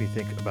it makes me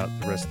think about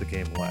the rest of the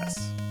game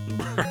less.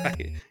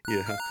 Right.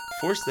 Yeah.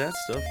 Force that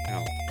stuff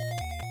out.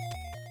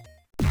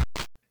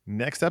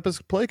 Next up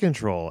is play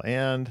control,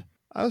 and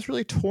I was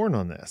really torn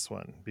on this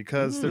one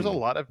because there's a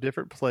lot of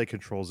different play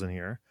controls in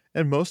here,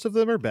 and most of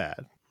them are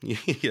bad.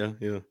 Yeah.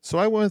 So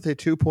I went with a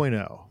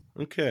 2.0.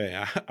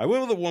 Okay. I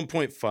went with a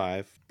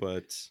 1.5,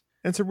 but...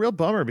 And it's a real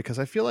bummer because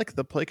I feel like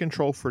the play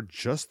control for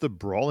just the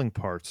brawling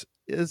parts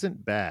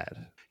isn't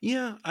bad.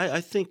 Yeah,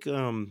 I think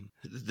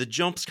the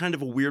jump's kind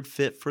of a weird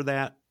fit for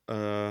that.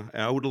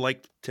 I would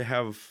like to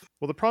have...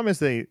 Well, the problem is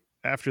they,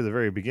 after the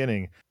very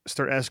beginning,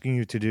 start asking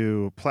you to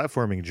do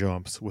platforming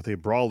jumps with a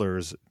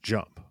brawler's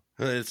jump.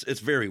 It's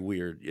very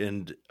weird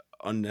and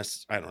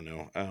unnecessary. I don't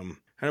know.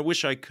 I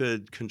wish I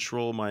could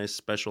control my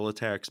special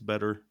attacks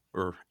better,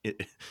 or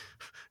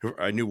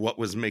I knew what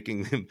was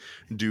making them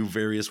do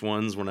various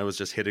ones when I was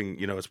just hitting,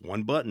 it's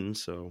one button.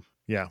 So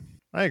yeah,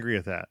 I agree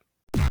with that.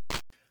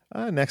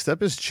 Next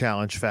up is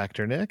challenge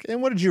factor, Nick.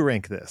 And what did you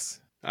rank this?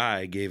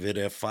 I gave it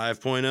a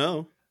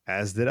 5.0.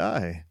 As did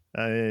I.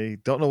 I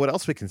don't know what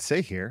else we can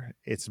say here.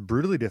 It's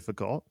brutally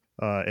difficult.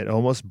 It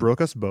almost broke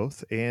us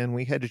both, and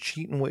we had to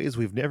cheat in ways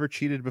we've never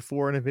cheated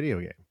before in a video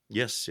game.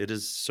 Yes, it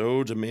is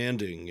so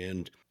demanding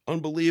and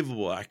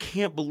unbelievable. I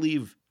can't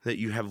believe that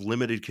you have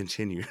limited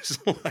continues.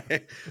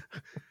 It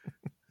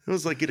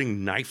was like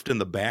getting knifed in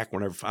the back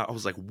when I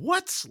was like,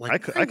 what?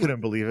 Like, I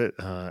couldn't believe it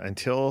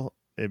until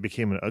it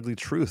became an ugly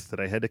truth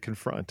that I had to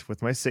confront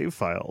with my save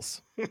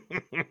files.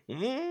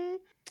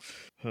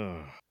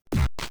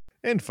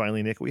 And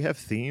finally, Nick, we have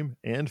theme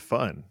and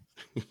fun.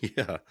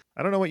 Yeah.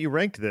 I don't know what you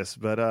ranked this,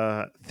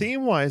 but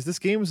theme-wise, this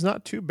game is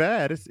not too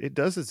bad. It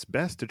does its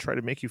best to try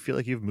to make you feel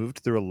like you've moved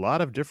through a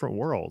lot of different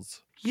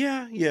worlds.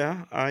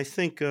 Yeah. I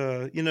think,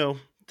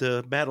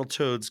 the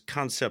Battletoads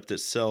concept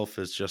itself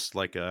is just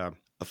like a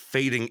a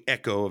fading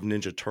echo of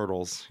Ninja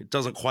Turtles. It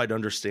doesn't quite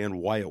understand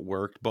why it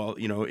worked, but,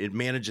 it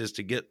manages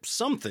to get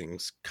some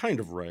things kind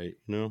of right,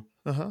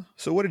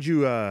 So what did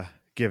you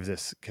give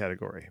this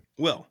category?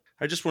 Well,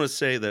 I just want to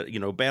say that,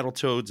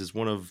 Battletoads is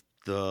one of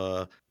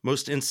the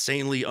most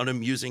insanely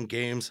unamusing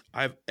games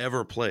I've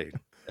ever played.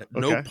 At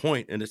no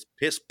point in its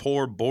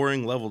piss-poor,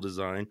 boring level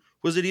design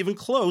was it even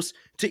close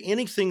to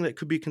anything that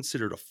could be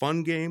considered a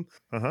fun game.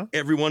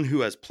 Everyone who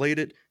has played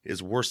it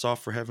is worse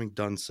off for having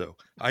done so.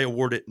 I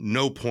award it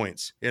no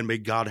points, and may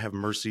God have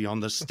mercy on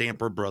the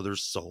Stamper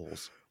Brothers'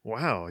 souls.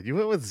 Wow, you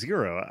went with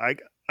 0.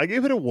 I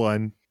gave it a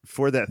 1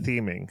 for that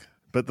theming,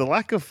 but the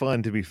lack of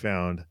fun to be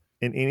found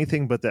in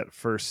anything but that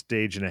first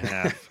stage and a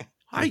half.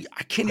 I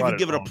can't even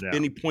give it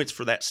any points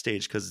for that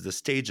stage because the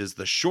stage is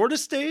the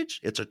shortest stage.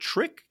 It's a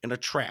trick and a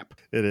trap.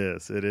 It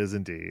is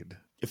indeed.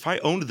 If I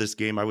owned this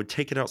game, I would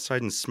take it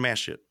outside and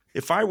smash it.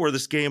 If I were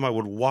this game, I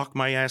would walk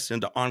my ass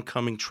into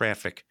oncoming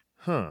traffic.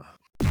 Well,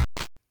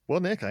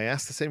 Nick, I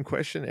ask the same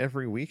question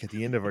every week at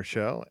the end of our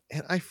show,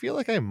 and I feel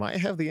like I might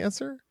have the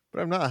answer,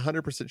 but I'm not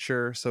 100%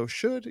 sure. So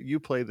should you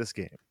play this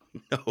game?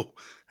 No.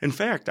 In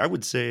fact, I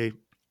would say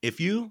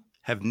if you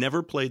have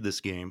never played this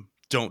game,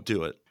 don't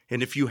do it.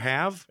 And if you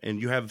have,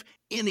 and you have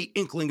any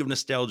inkling of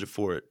nostalgia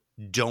for it,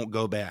 don't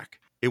go back.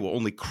 It will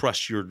only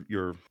crush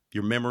your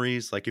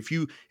memories. Like if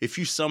you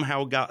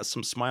somehow got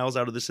some smiles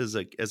out of this as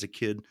a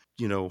kid,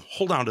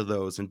 hold on to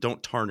those and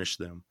don't tarnish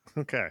them.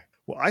 Okay.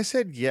 Well, I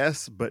said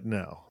yes, but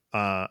no.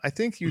 I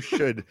think you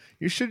should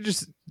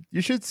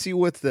see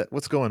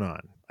what's going on.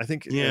 I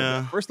think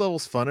the first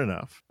level's fun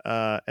enough,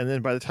 and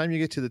then by the time you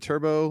get to the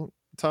turbo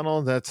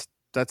tunnel, that's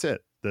it.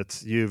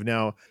 You've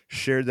now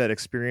shared that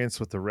experience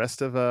with the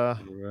rest of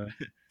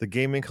the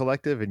gaming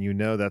collective, and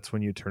that's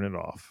when you turn it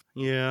off.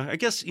 Yeah, I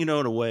guess in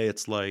a way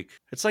it's like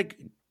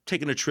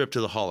taking a trip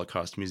to the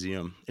Holocaust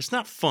Museum. It's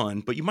not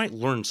fun, but you might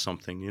learn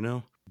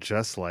something,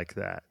 Just like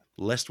that.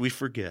 Lest we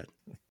forget.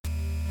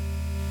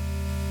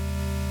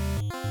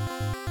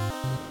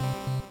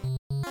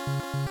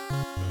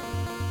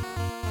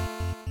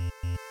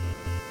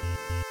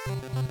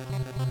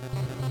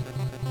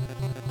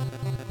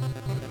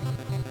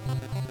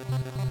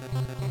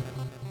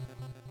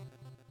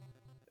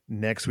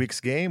 Next week's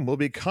game will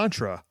be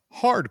Contra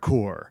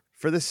Hardcore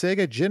for the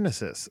Sega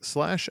Genesis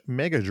 /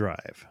 Mega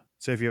Drive.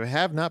 So if you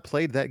have not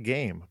played that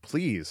game,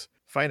 please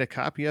find a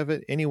copy of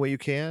it any way you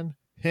can.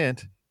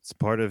 Hint, it's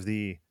part of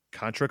the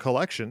Contra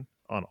collection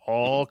on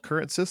all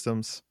current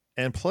systems.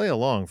 And play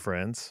along,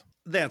 friends.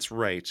 That's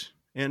right.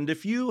 And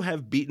if you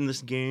have beaten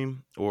this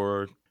game,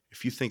 or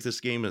if you think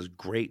this game is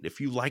great, if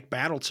you like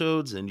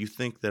Battletoads and you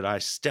think that I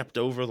stepped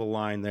over the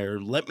line there,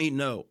 let me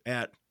know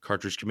at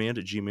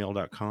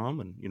cartridgecommand@gmail.com,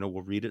 and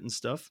we'll read it and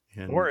stuff.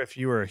 Or if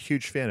you were a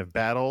huge fan of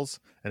Battles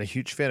and a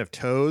huge fan of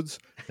Toads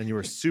and you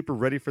were super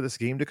ready for this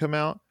game to come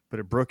out, but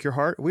it broke your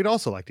heart, we'd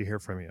also like to hear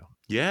from you.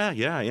 Yeah.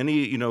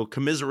 Any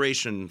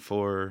commiseration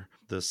for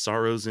the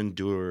sorrows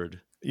endured.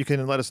 You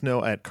can let us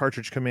know at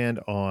Cartridge Command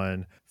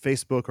on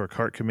Facebook or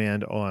Cart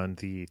Command on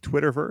the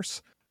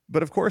Twitterverse.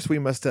 But of course, we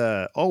must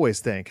always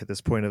thank, at this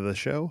point of the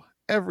show,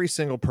 every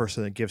single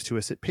person that gives to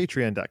us at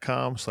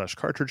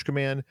patreon.com/Cartridge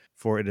Command,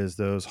 for it is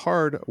those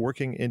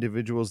hard-working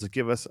individuals that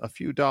give us a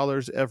few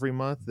dollars every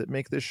month that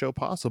make this show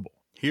possible.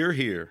 Hear,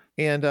 hear.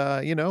 And,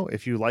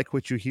 if you like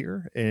what you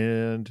hear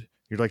and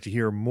you'd like to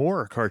hear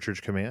more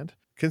Cartridge Command,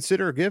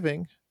 consider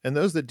giving. And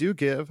those that do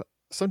give,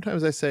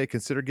 sometimes I say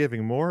consider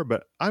giving more,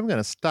 but I'm going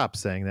to stop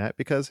saying that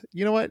because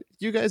you know what?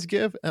 You guys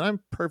give, and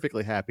I'm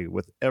perfectly happy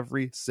with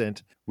every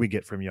cent we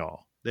get from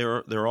y'all.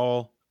 They're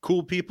all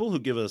cool people who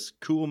give us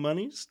cool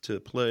monies to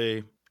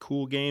play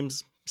cool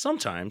games,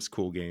 sometimes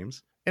cool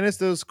games. And it's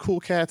those cool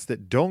cats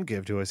that don't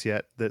give to us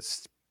yet that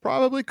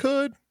probably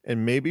could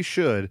and maybe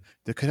should,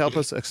 that could help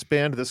us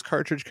expand this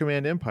Cartridge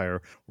Command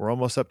empire. We're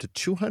almost up to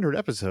 200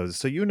 episodes,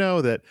 so you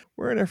know that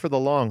we're in it for the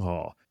long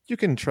haul. You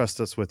can trust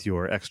us with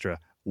your extra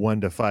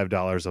 $1 to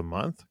 $5 a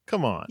month.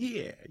 Come on.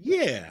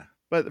 Yeah.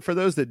 But for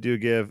those that do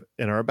give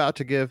and are about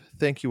to give,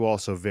 thank you all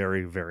so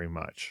very, very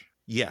much.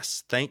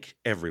 Yes, thank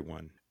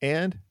everyone.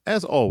 And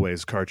as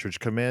always, Cartridge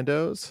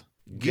Commandos,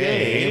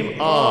 game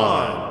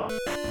on!